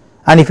maintenance,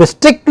 and if you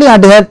strictly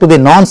adhere to the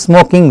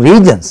non-smoking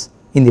regions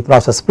in the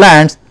process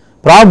plants,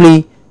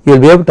 probably you will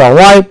be able to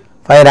avoid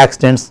fire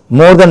accidents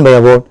more than by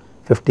about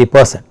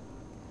 50%.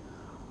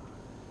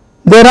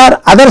 There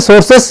are other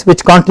sources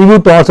which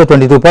contribute to also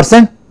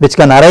 22%, which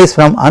can arise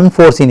from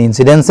unforeseen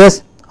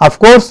incidences. Of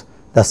course,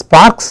 the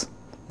sparks,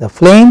 the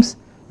flames,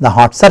 the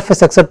hot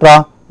surface,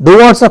 etc.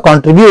 do also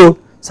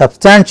contribute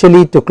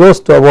substantially to close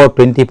to about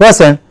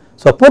 20%.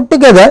 So, put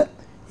together,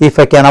 if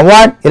I can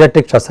avoid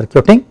electric short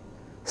circuiting,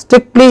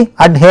 strictly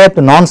adhere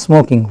to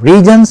non-smoking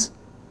regions,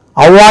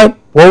 avoid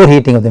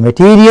overheating of the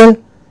material,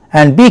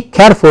 and be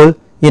careful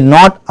in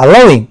not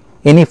allowing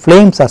any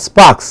flames or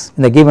sparks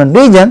in the given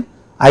region,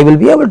 I will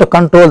be able to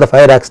control the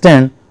fire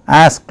accident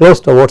as close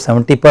to about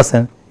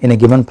 70% in a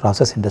given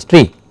process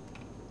industry.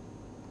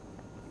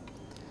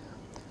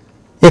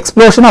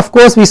 Explosion, of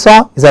course, we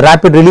saw is a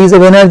rapid release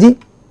of energy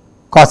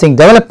causing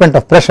development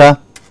of pressure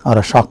or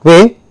a shock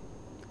wave.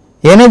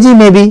 Energy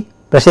may be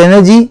pressure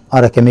energy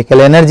or a chemical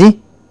energy.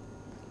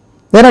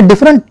 There are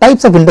different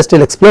types of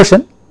industrial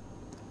explosion: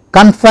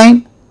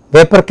 confined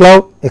vapor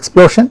cloud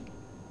explosion,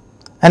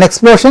 an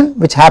explosion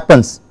which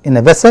happens in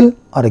a vessel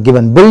or a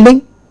given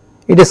building.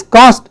 It is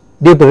caused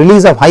due to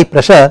release of high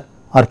pressure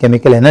or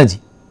chemical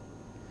energy.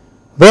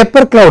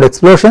 Vapor cloud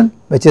explosion,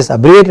 which is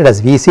abbreviated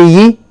as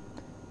VCE,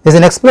 is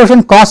an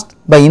explosion caused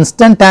by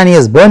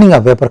instantaneous burning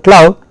of vapor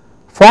cloud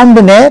formed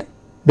in air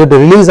due to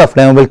release of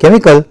flammable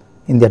chemical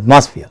in the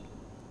atmosphere.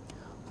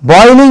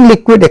 Boiling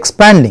liquid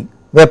expanding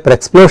vapor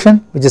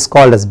explosion, which is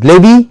called as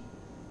BLEVE,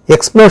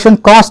 explosion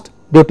caused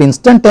due to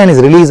instantaneous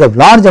release of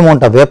large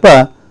amount of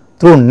vapor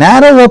through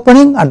narrow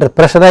opening under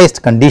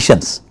pressurized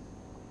conditions.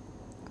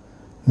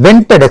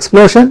 Vented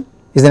explosion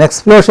is an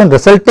explosion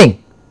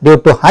resulting due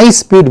to high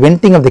speed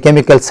venting of the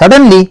chemical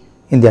suddenly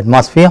in the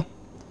atmosphere.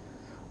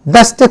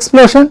 Dust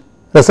explosion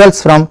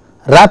results from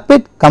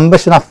rapid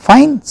combustion of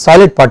fine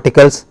solid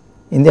particles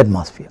in the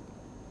atmosphere.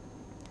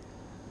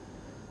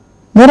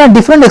 There are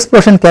different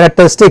explosion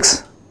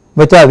characteristics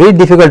which are very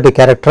difficult to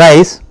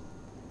characterize.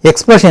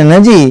 Explosion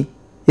energy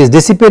is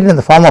dissipated in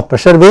the form of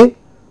pressure wave,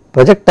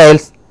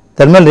 projectiles,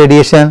 thermal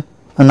radiation,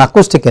 and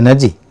acoustic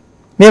energy.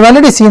 We have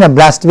already seen a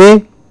blast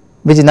wave,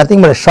 which is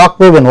nothing but a shock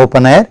wave in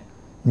open air,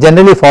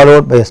 generally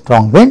followed by a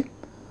strong wind.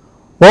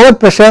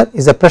 Overpressure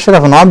is the pressure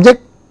of an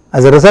object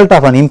as a result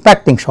of an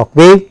impacting shock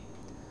wave.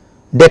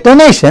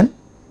 Detonation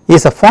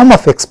is a form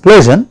of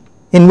explosion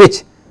in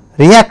which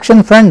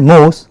reaction front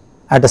moves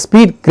at a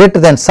speed greater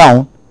than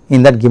sound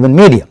in that given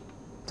medium.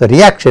 So,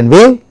 reaction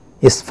wave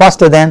is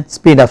faster than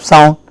speed of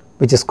sound,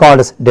 which is called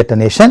as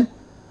detonation.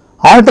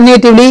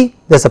 Alternatively,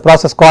 there is a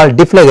process called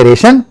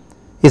deflagration,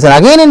 is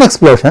again an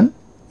explosion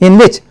in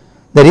which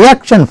the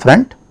reaction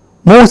front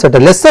moves at a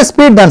lesser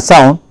speed than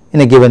sound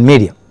in a given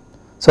medium.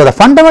 So, the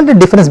fundamental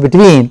difference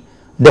between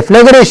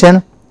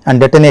deflagration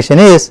and detonation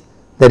is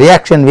the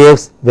reaction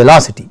wave's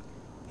velocity.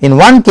 In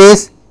one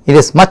case it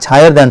is much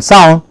higher than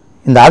sound,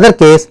 in the other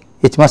case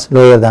it is much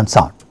lower than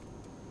sound.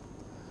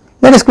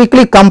 Let us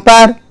quickly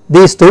compare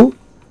these two,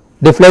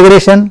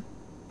 deflagration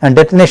and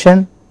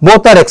detonation.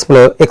 Both are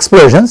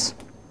explosions.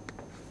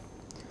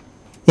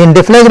 In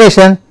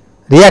deflagration,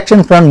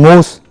 reaction front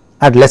moves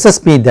at lesser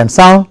speed than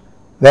sound,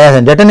 whereas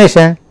in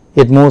detonation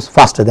it moves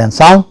faster than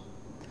sound.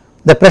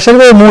 The pressure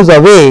wave moves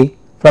away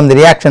from the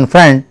reaction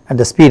front at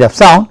the speed of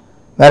sound,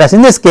 whereas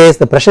in this case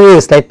the pressure wave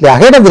is slightly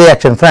ahead of the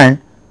reaction front,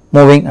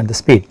 moving at the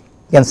speed.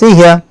 You can see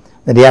here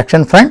the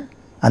reaction front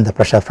and the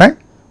pressure front,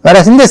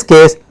 whereas in this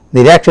case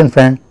the reaction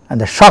front and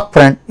the shock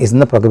front is in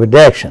the prohibited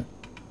direction.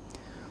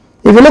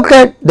 If you look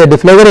at the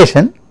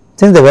deflagration,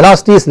 since the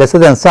velocity is lesser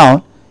than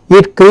sound,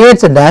 it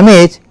creates a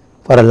damage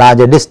for a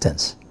larger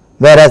distance,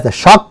 whereas the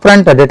shock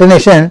front or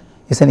detonation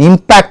is an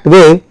impact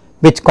wave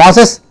which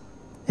causes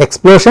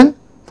explosion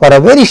for a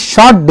very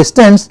short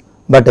distance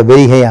but a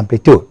very high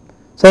amplitude.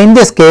 So, in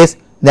this case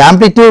the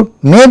amplitude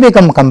may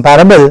become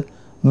comparable,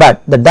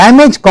 but the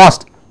damage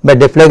caused by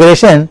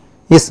deflagration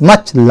is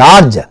much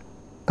larger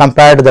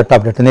compared to that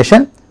of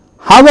detonation.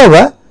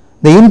 However,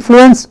 the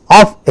influence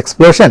of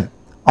explosion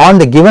on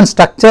the given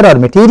structure or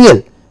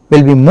material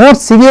will be more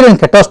severe and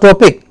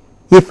catastrophic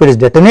if it is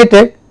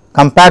detonated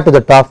compared to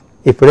the top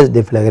if it is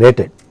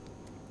deflagrated.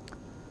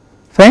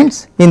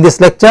 Friends, in this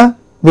lecture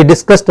we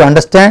discussed to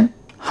understand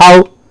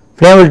how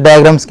flammable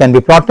diagrams can be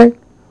plotted,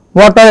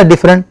 what are the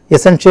different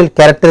essential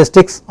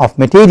characteristics of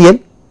material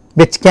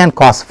which can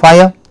cause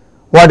fire,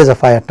 what is a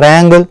fire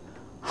triangle,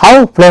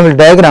 how flammable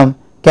diagram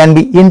can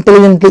be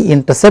intelligently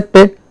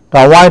intercepted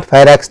to avoid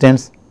fire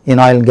accidents in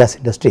oil and gas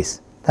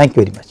industries. Thank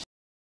you very much.